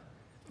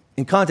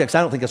 In context,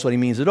 I don't think that's what he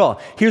means at all.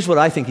 Here's what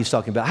I think he's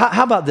talking about.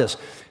 How about this?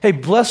 Hey,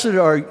 blessed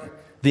are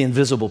the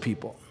invisible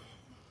people.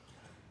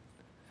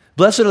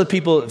 Blessed are the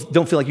people who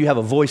don't feel like you have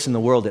a voice in the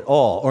world at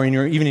all, or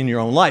even in your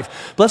own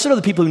life. Blessed are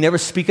the people who never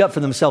speak up for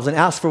themselves and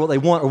ask for what they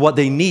want or what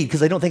they need because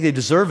they don't think they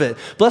deserve it.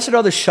 Blessed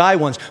are the shy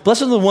ones.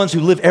 Blessed are the ones who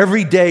live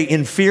every day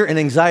in fear and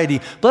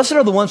anxiety. Blessed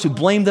are the ones who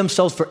blame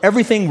themselves for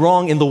everything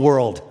wrong in the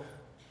world,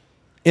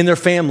 in their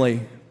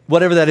family,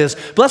 whatever that is.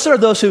 Blessed are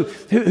those who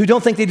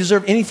don't think they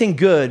deserve anything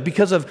good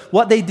because of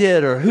what they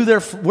did or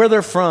where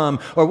they're from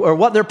or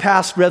what their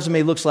past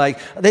resume looks like.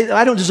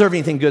 I don't deserve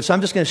anything good, so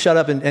I'm just going to shut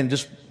up and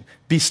just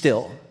be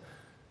still.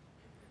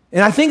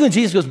 And I think when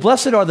Jesus goes,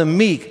 blessed are the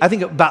meek, I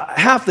think about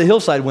half the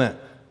hillside went,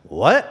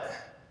 what?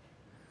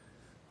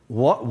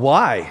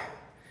 Why?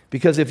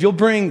 Because if you'll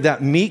bring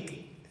that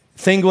meek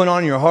thing going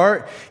on in your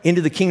heart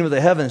into the kingdom of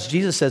the heavens,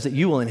 Jesus says that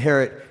you will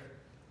inherit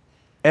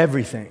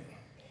everything.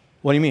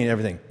 What do you mean,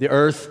 everything? The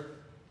earth?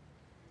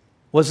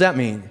 What does that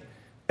mean?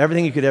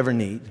 Everything you could ever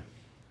need.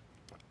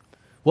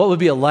 What would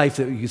be a life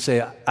that you could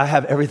say, I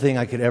have everything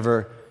I could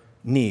ever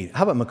need?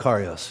 How about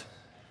Makarios?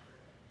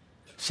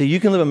 See, you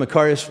can live a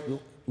Makarios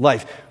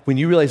life when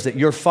you realize that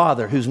your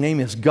Father, whose name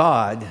is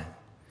God,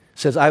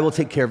 says, I will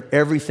take care of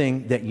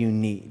everything that you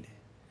need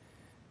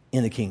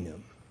in the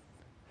kingdom.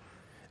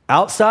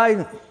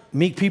 Outside,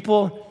 meek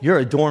people, you're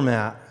a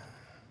doormat.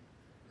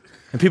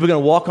 And people are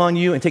going to walk on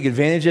you and take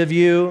advantage of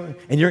you,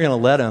 and you're going to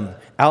let them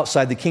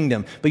outside the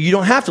kingdom. But you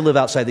don't have to live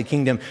outside the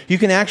kingdom. You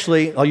can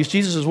actually, I'll use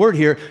Jesus' word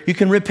here, you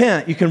can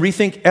repent. You can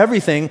rethink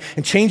everything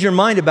and change your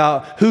mind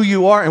about who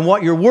you are and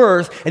what you're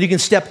worth, and you can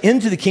step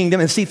into the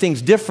kingdom and see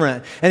things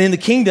different. And in the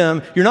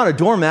kingdom, you're not a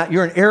doormat,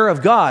 you're an heir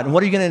of God. And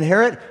what are you going to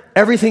inherit?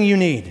 Everything you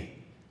need.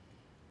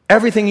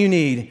 Everything you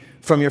need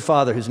from your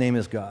Father, whose name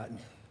is God.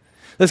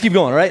 Let's keep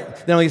going, all right?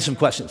 Then I'll get some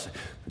questions.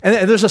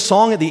 And there's a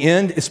song at the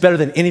end, it's better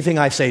than anything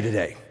I say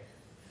today.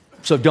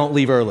 So don't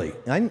leave early.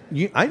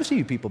 I see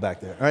you people back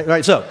there. All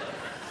right, so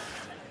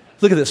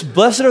look at this.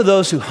 Blessed are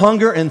those who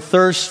hunger and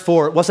thirst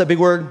for, what's that big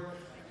word?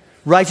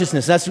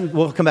 Righteousness.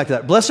 We'll come back to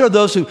that. Blessed are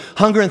those who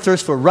hunger and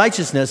thirst for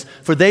righteousness,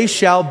 for they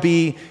shall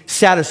be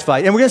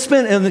satisfied. And we're going to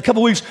spend, in a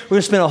couple weeks, we're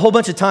going to spend a whole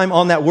bunch of time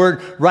on that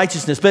word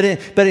righteousness. But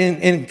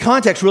in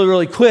context, really,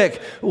 really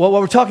quick, what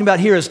we're talking about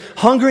here is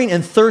hungering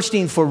and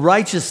thirsting for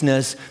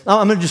righteousness.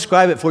 I'm going to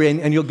describe it for you,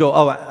 and you'll go,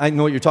 oh, I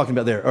know what you're talking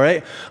about there, all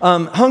right?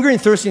 Hungering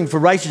and thirsting for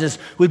righteousness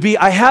would be,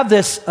 I have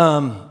this,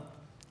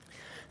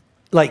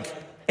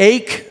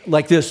 ache,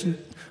 like this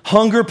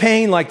hunger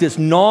pain, like this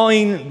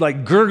gnawing,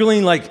 like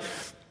gurgling, like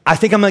I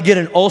think I'm going to get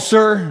an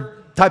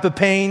ulcer type of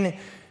pain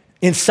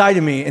inside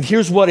of me. And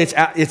here's what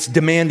it's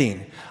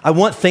demanding. I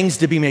want things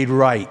to be made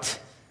right.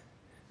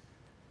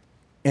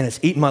 And it's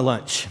eating my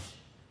lunch.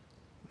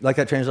 Like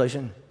that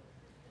translation?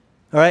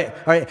 All right.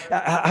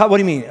 What do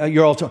you mean?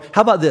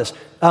 How about this?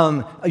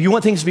 You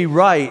want things to be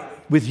right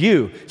with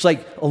you. It's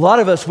like a lot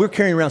of us, we're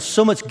carrying around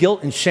so much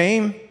guilt and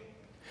shame.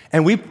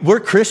 And we're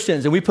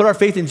Christians, and we put our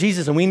faith in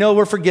Jesus, and we know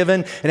we're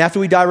forgiven, and after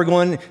we die, we're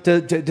going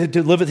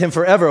to live with him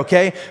forever,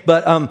 okay?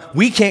 But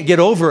we can't get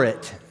over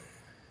it.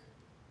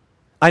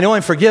 I know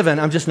I'm forgiven,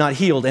 I'm just not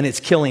healed, and it's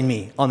killing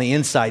me on the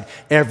inside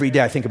every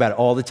day. I think about it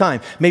all the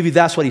time. Maybe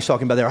that's what he's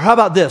talking about there. How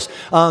about this?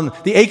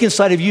 The ache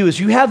inside of you is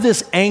you have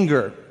this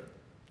anger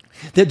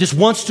that just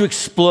wants to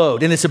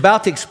explode, and it's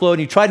about to explode,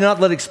 and you try to not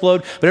let it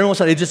explode, but every once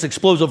in a while it just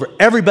explodes over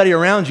everybody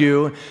around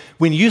you.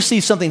 When you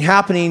see something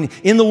happening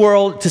in the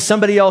world to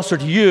somebody else or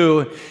to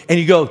you, and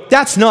you go,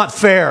 that's not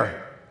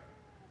fair.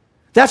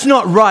 That's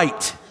not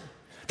right.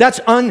 That's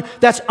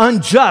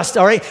unjust,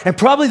 all right? And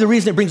probably the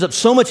reason it brings up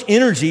so much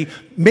energy,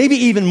 maybe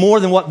even more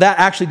than what that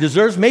actually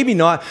deserves, maybe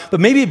not, but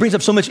maybe it brings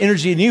up so much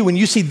energy in you when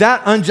you see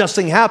that unjust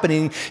thing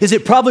happening, is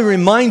it probably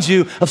reminds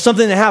you of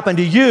something that happened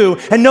to you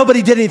and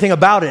nobody did anything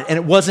about it and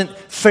it wasn't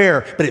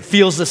fair, but it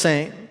feels the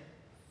same.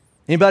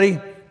 Anybody?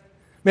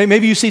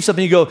 Maybe you see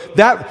something, you go,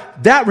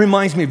 that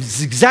reminds me of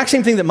the exact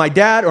same thing that my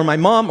dad or my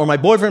mom or my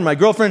boyfriend, my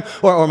girlfriend,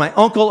 or my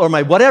uncle or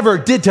my whatever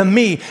did to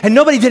me, and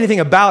nobody did anything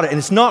about it, and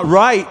it's not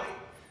right.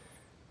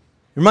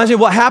 It reminds me of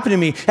what happened to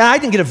me. And I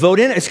didn't get a vote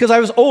in. It's because I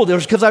was old. It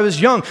was because I was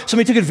young.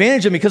 Somebody took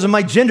advantage of me because of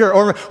my gender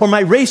or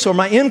my race or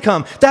my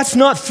income. That's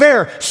not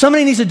fair.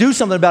 Somebody needs to do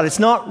something about it. It's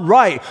not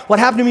right. What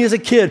happened to me as a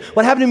kid?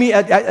 What happened to me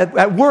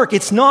at work?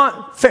 It's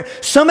not fair.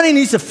 Somebody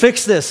needs to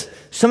fix this.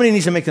 Somebody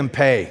needs to make them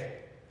pay.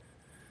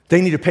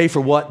 They need to pay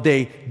for what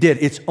they did.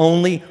 It's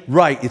only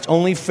right. It's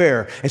only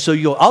fair. And so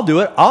you go, I'll do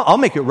it. I'll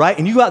make it right.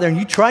 And you go out there and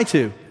you try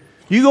to.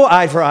 You go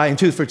eye for eye and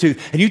tooth for tooth,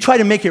 and you try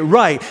to make it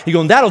right. You go,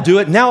 and that'll do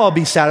it. Now I'll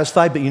be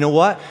satisfied. But you know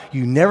what?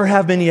 You never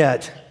have been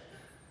yet.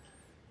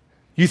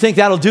 You think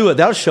that'll do it.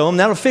 That'll show them.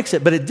 That'll fix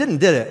it. But it didn't,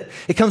 did it?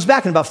 It comes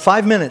back in about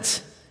 5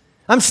 minutes.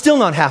 I'm still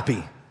not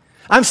happy.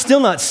 I'm still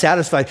not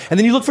satisfied. And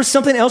then you look for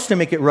something else to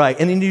make it right,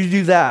 and then you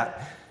do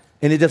that,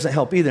 and it doesn't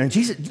help either. And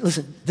Jesus,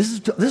 listen, this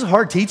is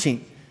hard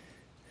teaching.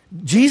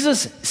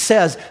 Jesus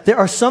says there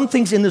are some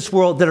things in this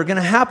world that are going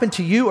to happen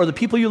to you or the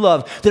people you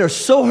love that are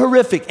so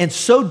horrific and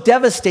so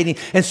devastating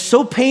and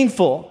so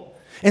painful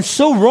and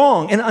so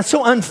wrong and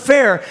so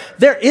unfair.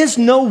 There is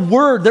no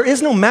word, there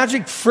is no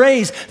magic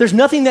phrase, there's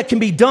nothing that can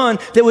be done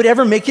that would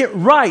ever make it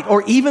right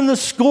or even the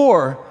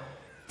score.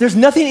 There's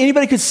nothing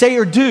anybody could say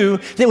or do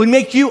that would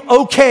make you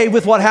okay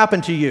with what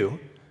happened to you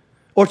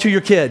or to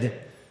your kid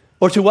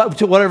or to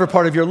whatever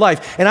part of your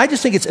life. And I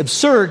just think it's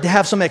absurd to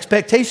have some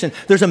expectation.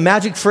 There's a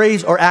magic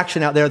phrase or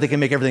action out there that can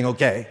make everything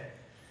okay.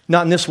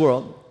 Not in this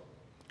world,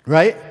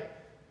 right?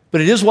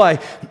 But it is why,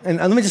 and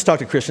let me just talk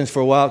to Christians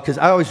for a while, because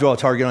I always draw a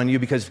target on you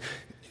because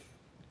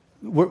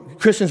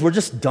Christians, we're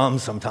just dumb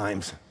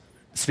sometimes,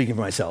 speaking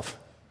for myself.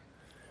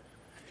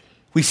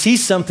 We see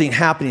something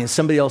happening in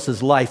somebody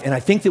else's life, and I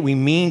think that we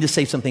mean to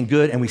say something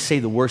good, and we say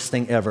the worst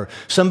thing ever.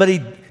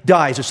 Somebody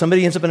dies, or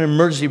somebody ends up in an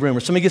emergency room,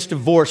 or somebody gets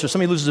divorced, or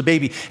somebody loses a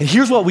baby, and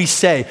here's what we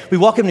say. We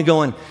walk up and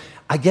going,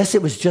 I guess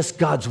it was just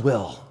God's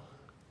will.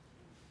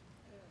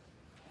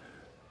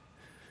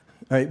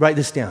 All right, write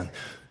this down.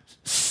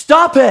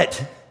 Stop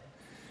it.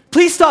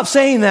 Please stop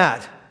saying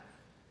that.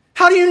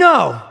 How do you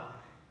know?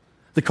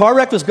 The car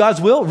wreck was God's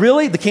will?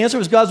 Really? The cancer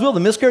was God's will? The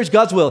miscarriage,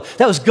 God's will?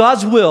 That was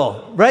God's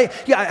will, right?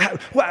 Yeah.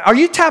 Are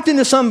you tapped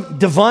into some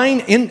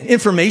divine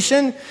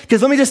information?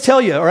 Because let me just tell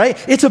you, all right?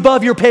 It's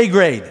above your pay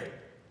grade.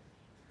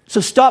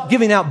 So stop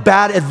giving out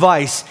bad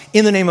advice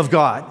in the name of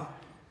God.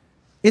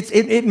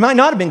 It might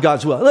not have been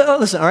God's will.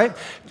 Listen, all right?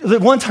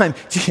 One time,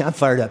 I'm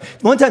fired up.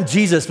 One time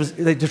Jesus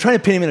they're trying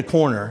to pin him in a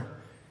corner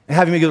and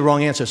have him give the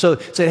wrong answer. So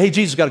said, hey,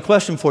 Jesus, got a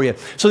question for you.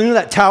 So you know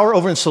that tower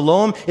over in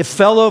Siloam? It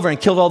fell over and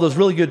killed all those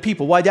really good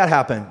people. Why'd that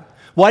happen?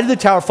 Why did the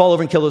tower fall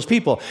over and kill those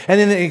people? And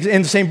then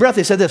in the same breath,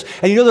 they said this.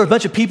 And you know there were a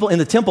bunch of people in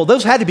the temple.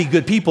 Those had to be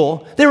good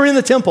people. They were in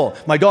the temple.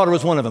 My daughter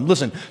was one of them.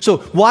 Listen, so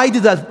while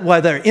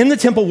they're in the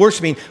temple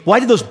worshiping, why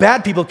did those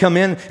bad people come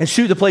in and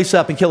shoot the place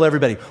up and kill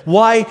everybody?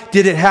 Why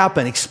did it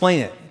happen?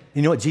 Explain it.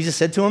 You know what Jesus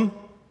said to him?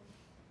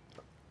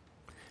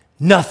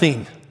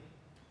 Nothing.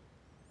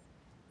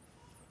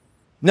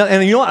 No,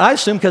 and you know what? I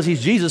assume because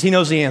he's Jesus, he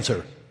knows the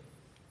answer.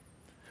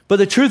 But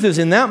the truth is,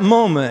 in that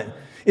moment,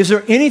 is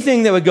there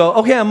anything that would go,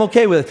 okay, I'm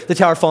okay with the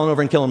tower falling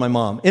over and killing my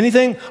mom?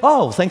 Anything?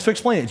 Oh, thanks for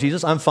explaining it,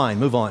 Jesus. I'm fine.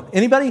 Move on.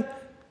 Anybody?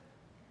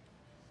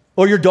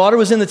 Or your daughter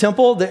was in the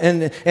temple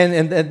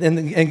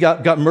and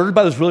got murdered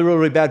by those really, really,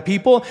 really bad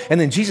people,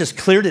 and then Jesus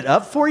cleared it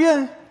up for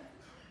you?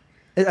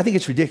 I think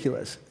it's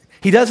ridiculous.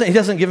 He doesn't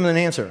give him an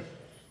answer.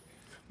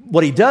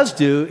 What he does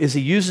do is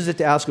he uses it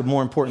to ask a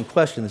more important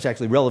question that's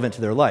actually relevant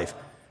to their life.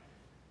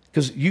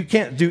 Because you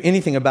can't do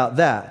anything about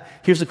that.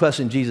 Here's the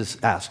question Jesus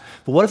asked.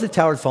 But what if the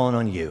tower had fallen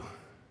on you?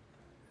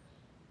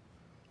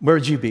 Where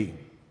would you be?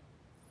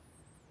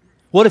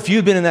 What if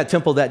you'd been in that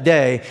temple that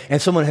day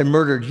and someone had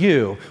murdered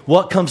you?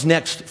 What comes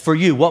next for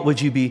you? What would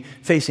you be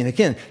facing?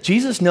 Again,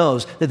 Jesus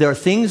knows that there are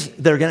things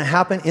that are going to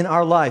happen in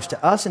our lives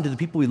to us and to the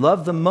people we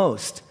love the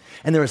most.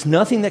 And there is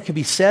nothing that can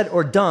be said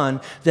or done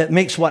that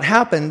makes what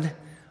happened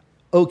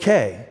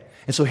okay.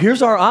 And so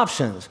here's our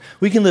options.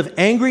 We can live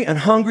angry and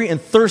hungry and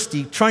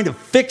thirsty trying to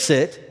fix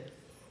it,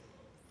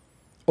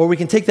 or we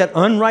can take that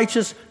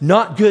unrighteous,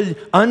 not good,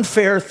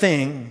 unfair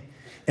thing,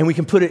 and we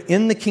can put it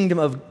in the kingdom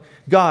of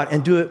God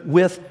and do it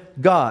with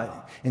God.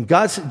 And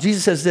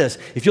Jesus says this,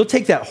 if you'll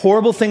take that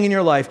horrible thing in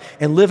your life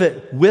and live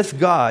it with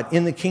God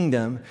in the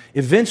kingdom,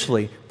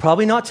 eventually,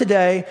 probably not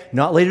today,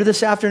 not later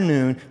this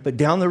afternoon, but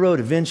down the road,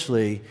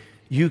 eventually,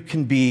 you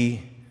can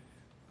be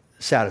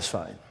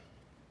satisfied.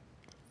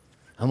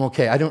 I'm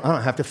okay. I don't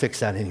have to fix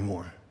that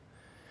anymore.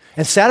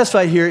 And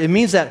satisfied here, it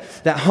means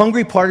that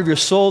hungry part of your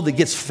soul that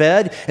gets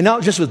fed, and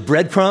not just with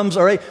breadcrumbs,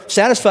 all right?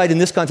 Satisfied in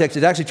this context,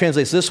 it actually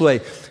translates this way,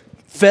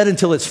 fed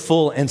until it's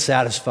full and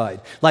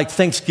satisfied, like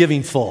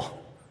Thanksgiving full.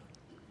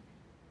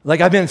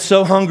 Like I've been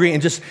so hungry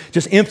and just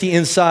empty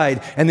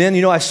inside. And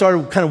then, I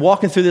started kind of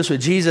walking through this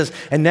with Jesus,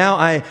 and now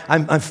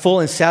I'm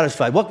full and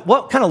satisfied.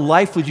 What kind of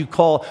life would you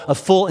call a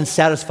full and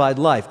satisfied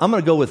life? I'm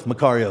going to go with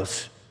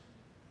Makarios.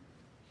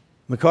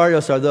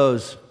 Makarios are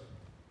those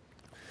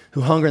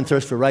who hunger and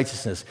thirst for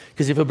righteousness,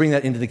 because if you bring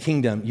that into the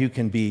kingdom, you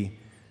can be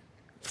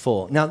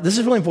full. Now, this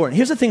is really important.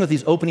 Here's the thing with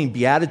these opening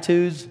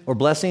Beatitudes or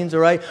blessings, all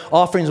right?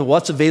 Offerings of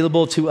what's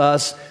available to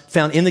us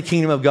found in the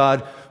kingdom of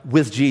God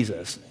with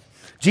Jesus.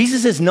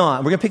 Jesus is not,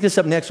 we're going to pick this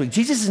up next week,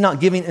 Jesus is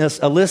not giving us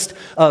a list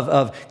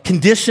of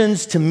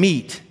conditions to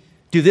meet.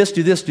 Do this,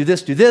 do this, do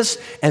this, do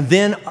this, and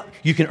then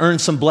you can earn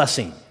some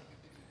blessing.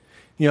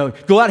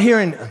 Go out here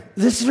and,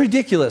 this is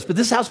ridiculous, but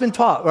this is how it's been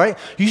taught, right?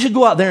 You should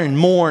go out there and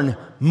mourn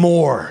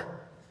more.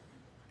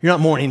 You're not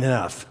mourning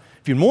enough.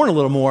 If you mourn a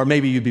little more,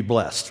 maybe you'd be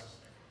blessed.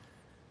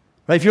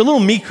 Right? If you're a little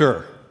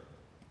meeker,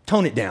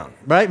 tone it down,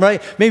 right?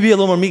 Maybe a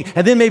little more meek,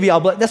 and then maybe I'll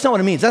bless. That's not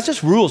what it means. That's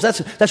just rules.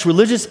 That's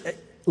religious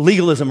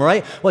legalism,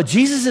 right? What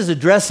Jesus is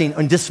addressing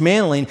and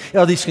dismantling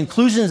are these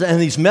conclusions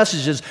and these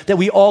messages that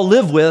we all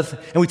live with,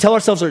 and we tell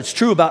ourselves that it's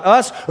true about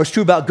us, or it's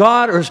true about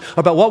God, or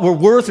about what we're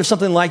worth, or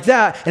something like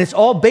that, and it's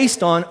all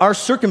based on our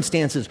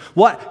circumstances,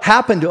 what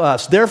happened to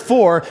us.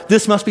 Therefore,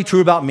 this must be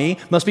true about me,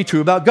 must be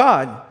true about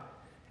God.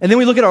 And then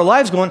we look at our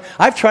lives going,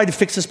 I've tried to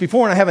fix this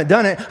before and I haven't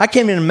done it. I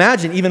can't even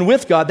imagine, even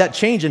with God, that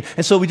changing.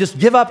 And so we just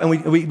give up and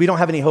we don't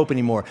have any hope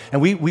anymore. And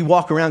we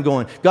walk around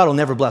going, God will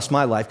never bless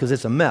my life because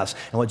it's a mess.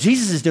 And what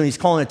Jesus is doing, he's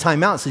calling a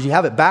timeout and says, you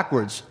have it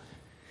backwards.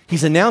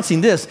 He's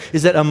announcing this,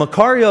 is that a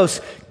Makarios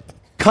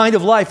kind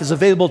of life is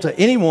available to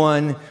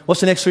anyone.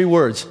 What's the next three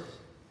words?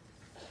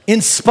 in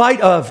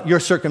spite of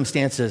your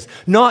circumstances,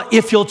 not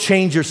if you'll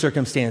change your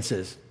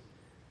circumstances.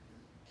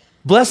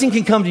 Blessing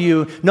can come to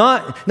you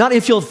not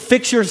if you'll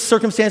fix your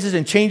circumstances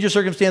and change your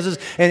circumstances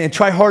and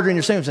try harder in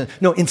your circumstances.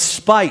 No, in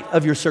spite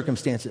of your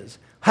circumstances.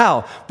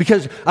 How?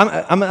 Because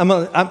I'm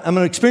going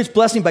to experience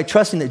blessing by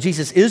trusting that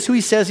Jesus is who he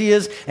says he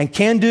is and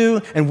can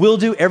do and will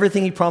do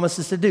everything he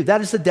promises to do.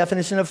 That is the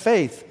definition of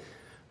faith.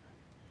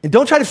 And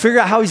don't try to figure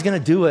out how he's going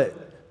to do it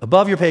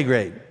above your pay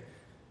grade.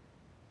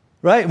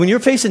 Right? When you're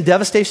facing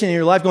devastation in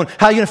your life going,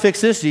 how are you going to fix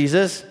this,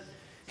 Jesus?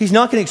 He's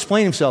not going to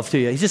explain himself to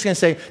you. He's just going to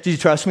say, do you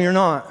trust me or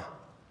not?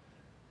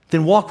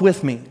 Then walk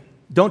with me.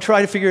 Don't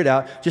try to figure it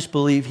out. Just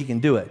believe he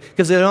can do it.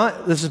 Because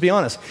let's just be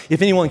honest.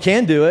 If anyone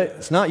can do it,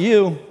 it's not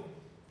you.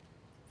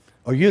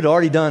 Or you'd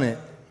already done it.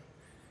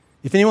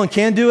 If anyone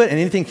can do it and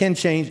anything can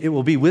change, it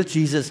will be with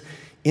Jesus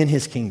in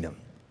his kingdom.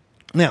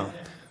 Now,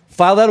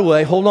 file that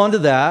away. Hold on to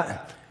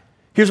that.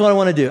 Here's what I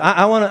want to do.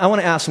 I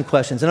want to ask some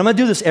questions. And I'm going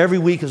to do this every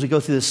week as we go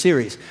through this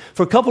series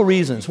for a couple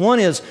reasons. One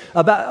is,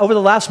 about over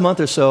the last month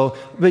or so,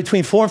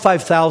 between 4,000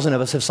 and 5,000 of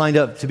us have signed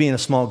up to be in a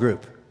small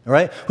group. All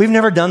right? We've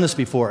never done this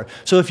before.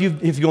 So if you're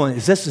going,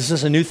 is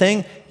this a new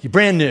thing? You're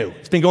brand new.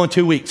 It's been going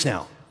 2 weeks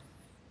now.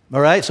 All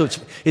right? So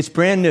it's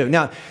brand new.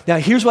 Now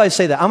here's why I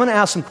say that. I'm going to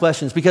ask some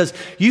questions because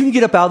you can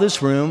get up out of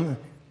this room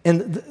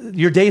and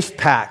your day's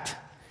packed.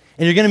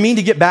 And you're going to mean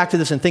to get back to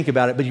this and think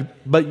about it,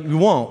 but you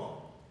won't.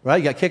 Right?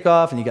 You got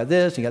kickoff, and you got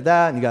this, and you got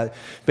that, and you got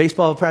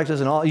baseball practice,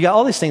 and all. You got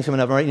all these things coming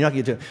up, right? You're not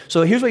going to get to it.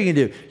 So here's what you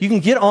can do. You can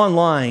get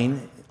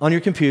online on your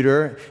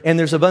computer, and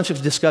there's a bunch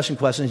of discussion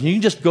questions, and you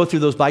can just go through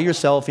those by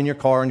yourself in your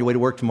car on your way to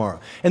work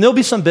tomorrow. And there'll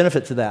be some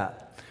benefit to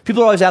that.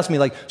 People are always asking me,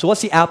 like, so what's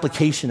the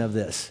application of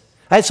this?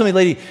 I had somebody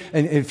lady,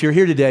 and if you're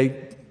here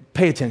today,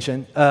 pay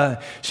attention.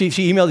 She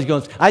emailed me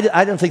going,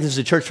 I don't think this is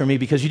a church for me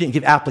because you didn't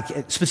give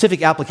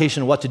specific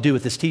application of what to do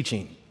with this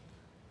teaching.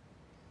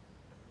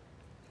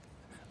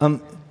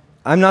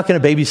 I'm not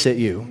going to babysit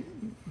you.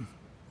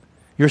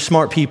 You're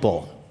smart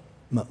people.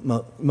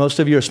 Most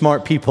of you are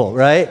smart people,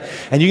 right?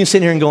 And you can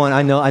sit here and go,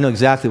 I know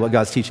exactly what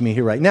God's teaching me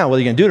here right now.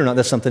 Whether you're going to do it or not,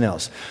 that's something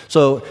else.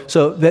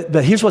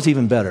 But here's what's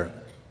even better.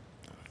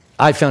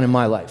 I found in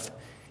my life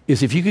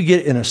is if you could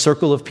get in a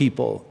circle of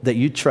people that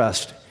you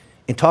trust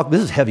and talk.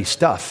 This is heavy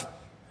stuff.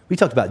 We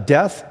talked about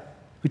death.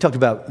 We talked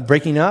about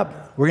breaking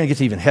up. We're going to get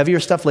to even heavier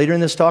stuff later in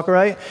this talk, all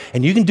right?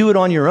 And you can do it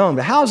on your own.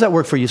 But how has that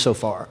worked for you so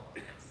far?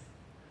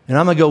 And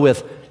I'm going to go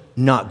with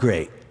not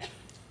great.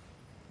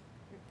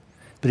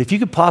 But if you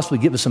could possibly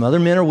get with some other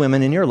men or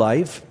women in your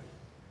life,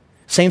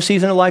 same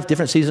season of life,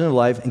 different season of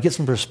life, and get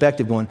some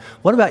perspective going,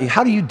 what about you?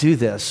 How do you do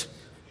this?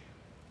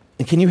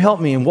 And can you help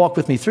me and walk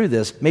with me through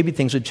this? Maybe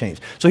things would change.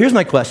 So here's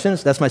my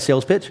questions. That's my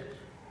sales pitch.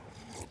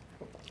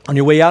 On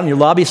your way out in your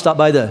lobby, stop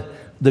by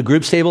the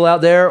groups table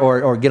out there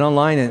or get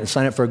online and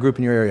sign up for a group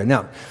in your area.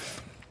 Now,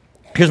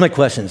 here's my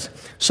questions.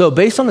 So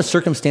based on the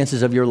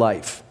circumstances of your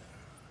life,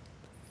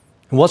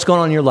 and what's going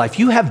on in your life,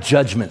 you have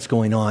judgments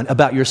going on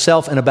about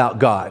yourself and about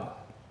God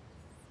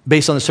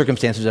based on the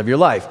circumstances of your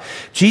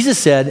life. Jesus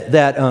said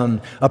that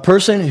a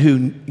person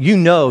who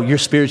you're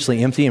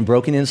spiritually empty and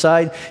broken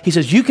inside, he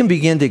says you can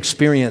begin to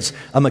experience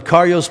a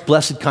Makarios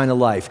blessed kind of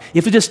life.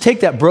 If you just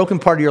take that broken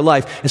part of your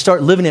life and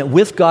start living it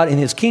with God in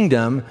his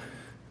kingdom,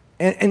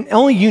 and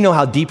only you know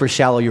how deep or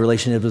shallow your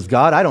relationship is with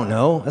God. I don't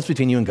know. That's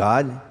between you and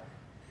God.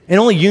 And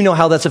only you know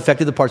how that's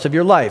affected the parts of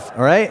your life,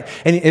 all right?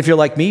 And if you're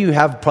like me, you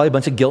have probably a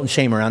bunch of guilt and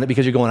shame around it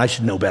because you're going, I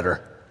should know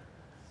better.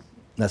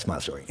 That's my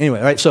story. Anyway,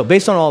 all right, so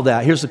based on all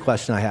that, here's the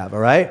question I have, all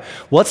right?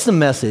 What's the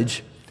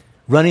message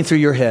running through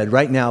your head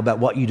right now about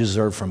what you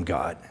deserve from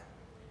God?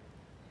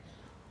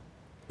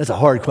 That's a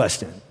hard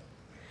question.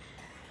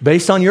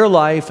 Based on your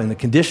life and the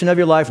condition of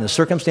your life and the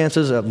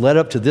circumstances that have led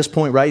up to this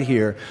point right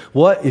here,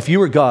 if you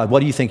were God,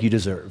 what do you think you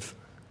deserve?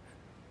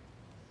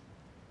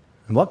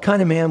 And what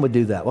kind of man would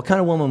do that? What kind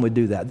of woman would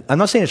do that? I'm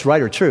not saying it's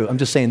right or true. I'm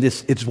just saying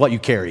it's what you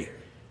carry.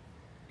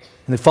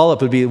 And the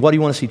follow-up would be, what do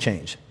you want to see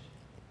change?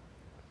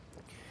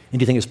 And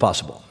do you think it's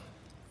possible?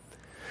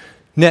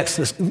 Next,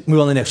 let's move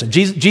on to the next one.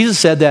 Jesus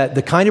said that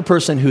the kind of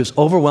person who is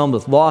overwhelmed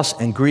with loss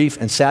and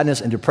grief and sadness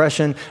and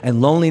depression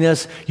and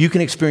loneliness, you can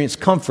experience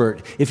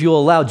comfort if you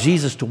will allow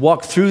Jesus to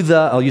walk through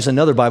I'll use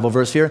another Bible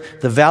verse here,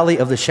 the valley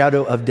of the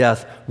shadow of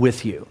death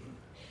with you.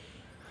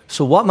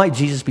 So what might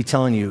Jesus be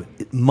telling you?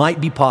 It might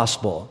be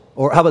possible.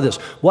 Or how about this?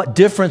 What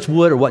difference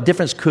would or what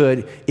difference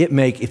could it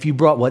make if you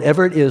brought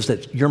whatever it is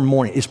that you're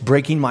mourning? It's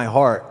breaking my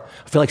heart.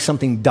 I feel like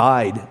something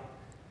died.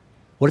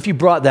 What if you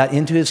brought that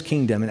into his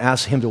kingdom and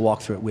asked him to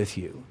walk through it with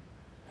you?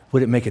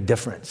 Would it make a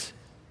difference?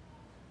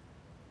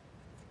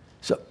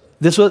 So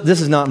this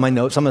is not in my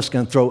notes. I'm just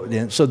going to throw it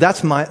in. So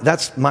that's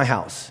my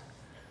house.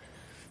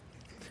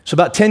 So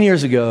about 10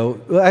 years ago,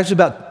 actually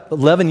about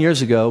 11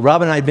 years ago,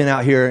 Rob and I had been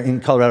out here in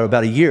Colorado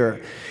about a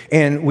year,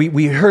 and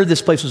we heard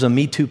this place was a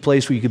Me Too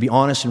place where you could be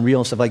honest and real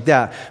and stuff like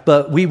that.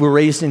 But we were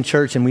raised in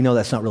church, and we know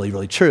that's not really,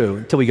 really true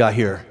until we got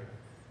here.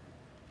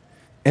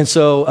 And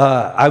so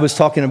I was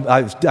talking,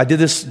 I did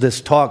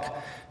this talk.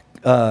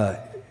 It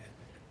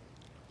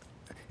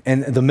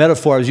And the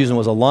metaphor I was using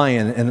was a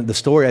lion, and the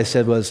story I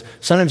said was,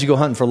 sometimes you go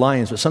hunting for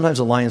lions, but sometimes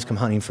the lions come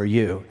hunting for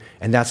you,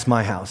 and that's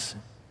my house.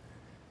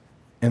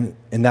 And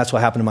that's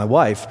what happened to my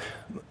wife.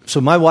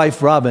 So my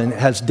wife, Robin,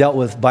 has dealt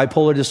with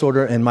bipolar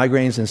disorder and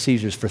migraines and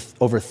seizures for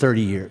over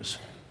 30 years.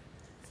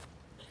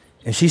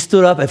 And she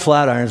stood up at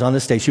Flatirons on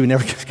the stage. She would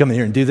never come in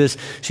here and do this.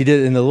 She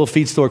did it in the little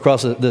feed store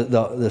across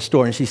the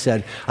store, and she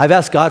said, I've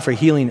asked God for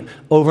healing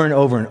over and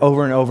over and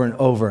over and over and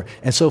over,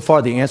 and so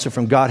far the answer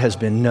from God has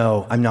been,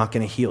 no, I'm not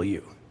going to heal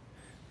you.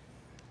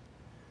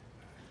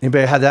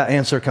 Anybody had that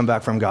answer come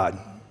back from God?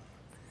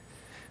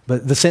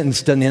 But the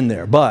sentence doesn't end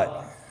there. But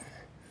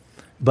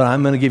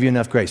I'm going to give you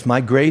enough grace.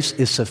 My grace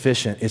is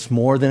sufficient. It's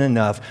more than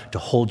enough to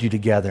hold you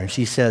together. And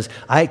she says,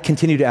 I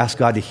continue to ask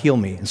God to heal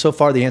me. And so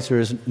far the answer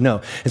is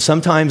no. And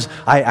sometimes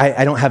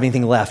I don't have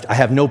anything left. I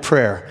have no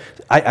prayer.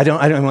 I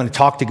don't even want to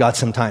talk to God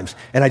sometimes.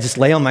 And I just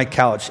lay on my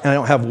couch and I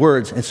don't have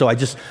words. And so I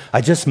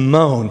just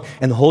moan.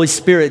 And the Holy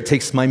Spirit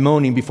takes my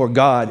moaning before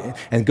God.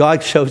 And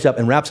God shows up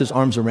and wraps his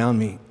arms around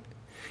me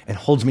and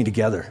holds me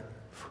together.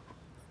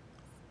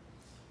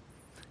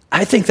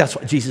 I think that's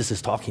what Jesus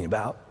is talking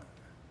about.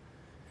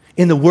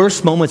 In the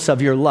worst moments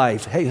of your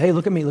life, hey,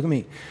 look at me. You're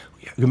going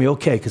to be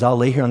okay because I'll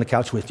lay here on the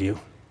couch with you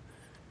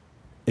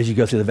as you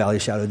go through the valley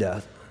of shadow of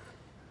death.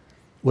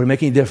 Would it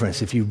make any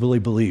difference if you really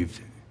believed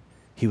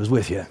he was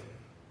with you?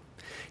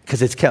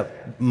 Because it's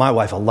kept my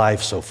wife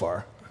alive so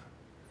far.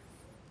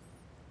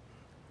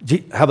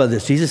 How about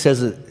this? Jesus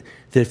says that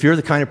if you're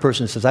the kind of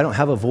person that says, I don't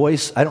have a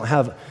voice, I don't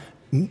have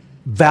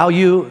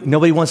value,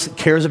 nobody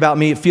cares about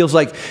me, it feels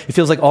like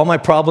all my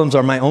problems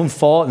are my own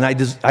fault and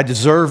I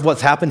deserve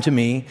what's happened to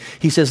me.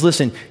 He says,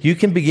 listen, you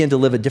can begin to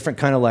live a different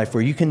kind of life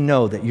where you can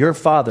know that your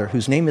Father,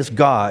 whose name is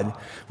God,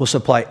 will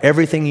supply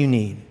everything you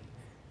need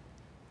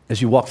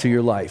as you walk through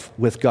your life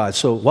with God.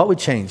 So what would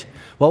change?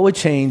 What would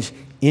change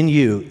in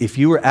you if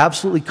you were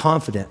absolutely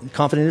confident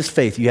in his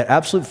faith, you had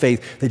absolute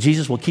faith that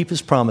Jesus will keep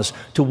his promise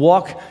to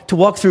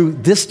walk through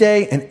this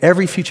day and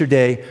every future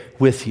day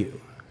with you?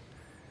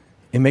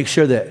 And make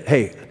sure that,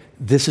 hey,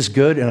 this is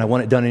good and I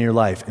want it done in your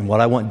life. And what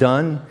I want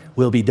done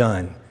will be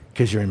done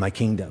because you're in my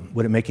kingdom.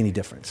 Would it make any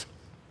difference?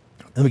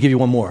 Let me give you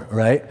one more, all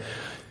right?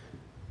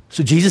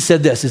 So Jesus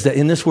said this, is that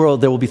in this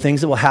world there will be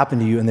things that will happen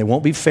to you and they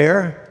won't be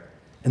fair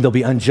and they'll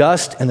be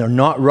unjust and they're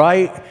not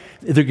right.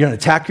 They're going to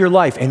attack your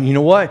life. And you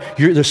know what?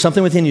 There's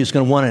something within you that's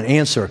going to want an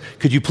answer.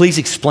 Could you please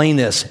explain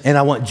this? And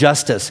I want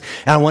justice.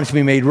 And I want it to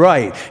be made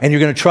right. And you're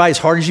going to try as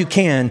hard as you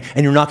can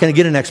and you're not going to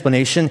get an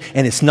explanation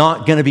and it's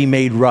not going to be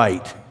made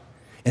right.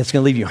 And it's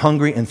going to leave you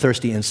hungry and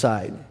thirsty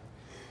inside.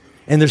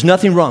 And there's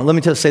nothing wrong. Let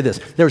me say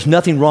this. There's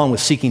nothing wrong with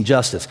seeking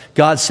justice.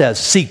 God says,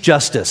 seek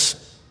justice.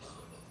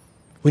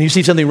 When you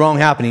see something wrong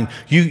happening,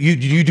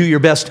 you do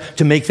your best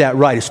to make that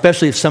right,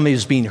 especially if somebody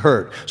is being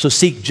hurt. So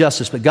seek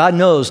justice. But God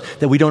knows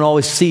that we don't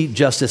always see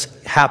justice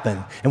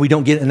happen, and we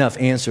don't get enough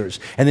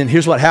answers. And then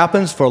here's what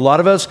happens for a lot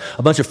of us.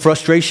 A bunch of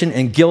frustration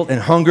and guilt and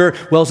hunger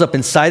wells up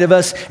inside of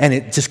us, and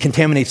it just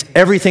contaminates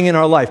everything in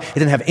our life. It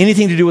didn't have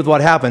anything to do with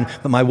what happened,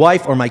 but my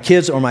wife or my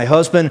kids or my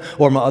husband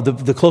or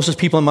the closest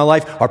people in my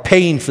life are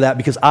paying for that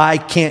because I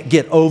can't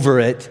get over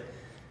it,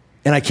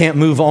 and I can't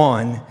move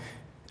on.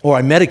 Or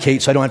I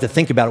medicate so I don't have to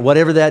think about it,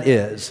 whatever that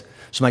is.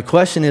 So my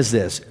question is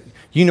this.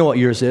 You know what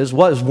yours is.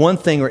 What is one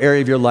thing or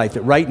area of your life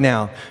that right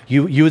now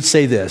you would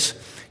say this?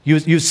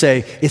 You'd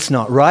say, it's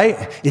not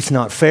right, it's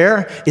not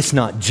fair, it's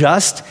not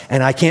just,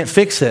 and I can't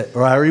fix it,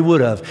 or I already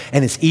would have,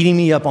 and it's eating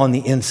me up on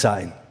the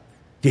inside.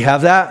 Do you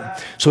have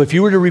that? So if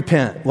you were to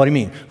repent, what do you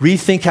mean?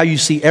 Rethink how you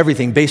see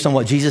everything based on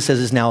what Jesus says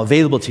is now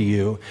available to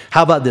you.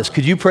 How about this?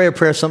 Could you pray a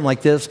prayer something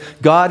like this?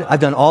 God, I've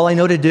done all I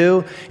know to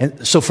do.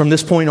 And so from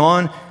this point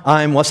on,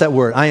 what's that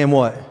word? I am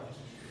what?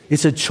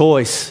 It's a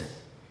choice.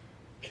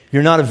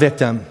 You're not a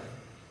victim.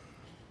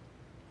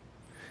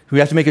 We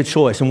have to make a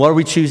choice. And what are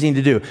we choosing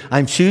to do?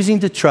 I'm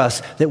choosing to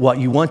trust that what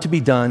you want to be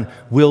done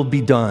will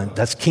be done.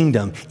 That's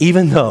kingdom.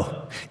 Even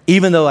though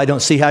I don't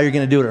see how you're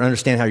going to do it or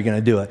understand how you're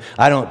going to do it.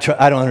 I don't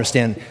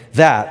understand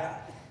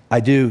that.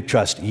 I do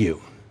trust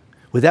you.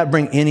 Would that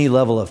bring any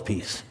level of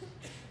peace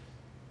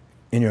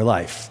in your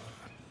life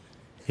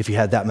if you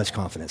had that much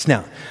confidence?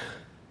 Now,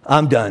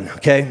 I'm done,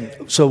 okay?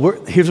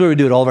 So here's what we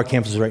do at all of our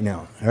campuses right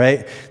now, all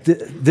right?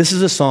 This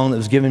is a song that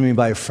was given me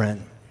by a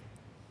friend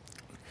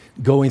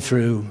going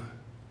through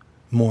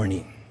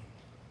mourning.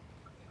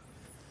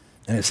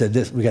 And it said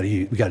this, we got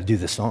to do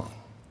this song.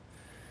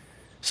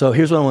 So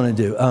here's what I want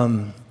to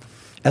do.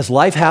 As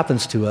life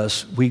happens to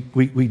us,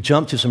 we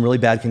jump to some really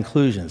bad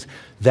conclusions.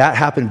 That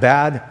happened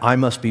bad, I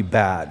must be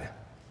bad.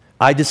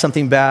 I did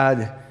something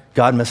bad,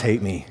 God must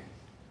hate me.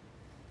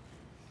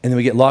 And then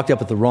we get locked up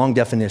with the wrong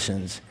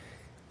definitions.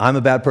 I'm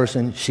a bad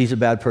person, she's a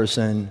bad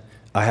person,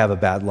 I have a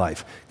bad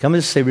life. Can I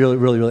just say really,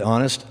 really, really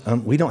honest?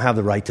 We don't have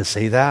the right to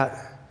say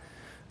that.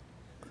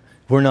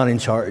 We're not in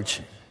charge.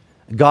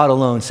 God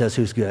alone says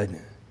who's good.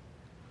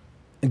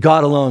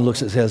 God alone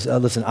looks and says,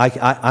 listen,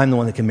 I'm the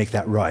one that can make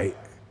that right.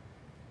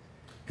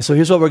 And so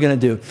here's what we're going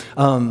to do.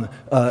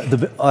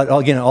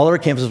 Again, all our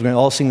campuses, we're going to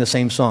all sing the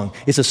same song.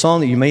 It's a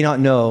song that you may not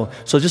know,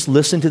 so just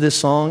listen to this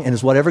song, and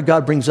it's whatever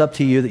God brings up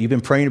to you that you've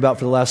been praying about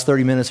for the last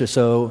 30 minutes or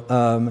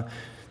so,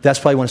 that's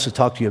probably what I want us to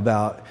talk to you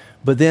about.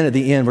 But then at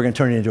the end, we're going to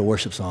turn it into a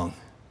worship song.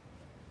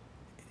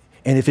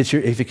 And if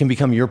it can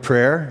become your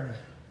prayer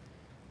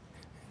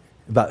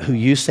about who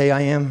you say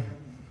I am,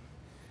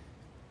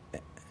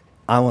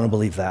 I want to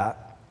believe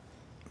that.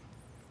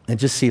 And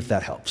just see if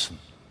that helps.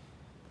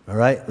 All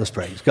right, let's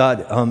pray.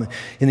 God,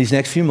 in these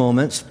next few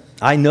moments,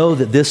 I know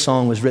that this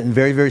song was written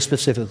very, very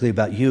specifically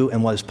about you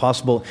and what is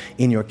possible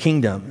in your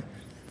kingdom.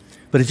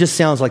 But it just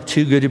sounds like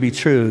too good to be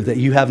true, that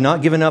you have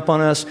not given up on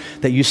us,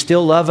 that you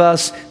still love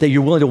us, that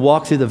you're willing to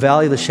walk through the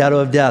valley of the shadow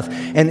of death.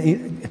 And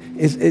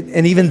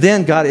even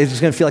then, God, it's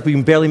going to feel like we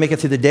can barely make it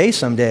through the day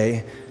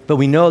someday, but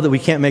we know that we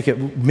can't make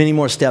it many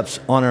more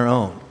steps on our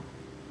own.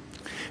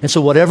 And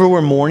so whatever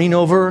we're mourning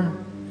over,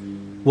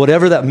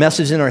 whatever that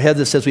message in our head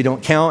that says we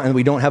don't count and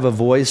we don't have a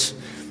voice,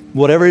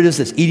 whatever it is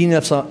that's eating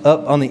us up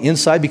on the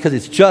inside because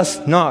it's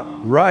just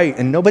not right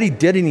and nobody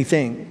did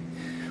anything,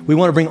 we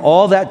want to bring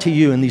all that to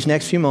you in these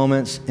next few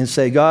moments and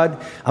say,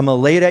 God, I'm going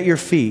to lay it at your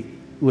feet,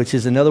 which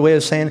is another way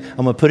of saying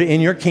I'm going to put it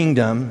in your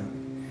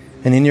kingdom.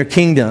 And in your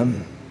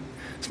kingdom,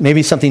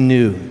 maybe something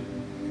new,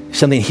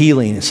 something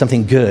healing,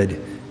 something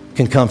good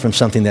can come from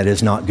something that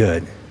is not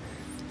good.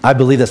 I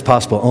believe that's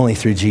possible only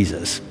through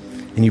Jesus.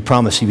 And you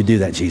promise you would do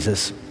that,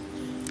 Jesus.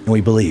 And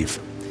we believe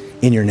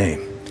in your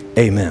name.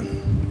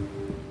 Amen.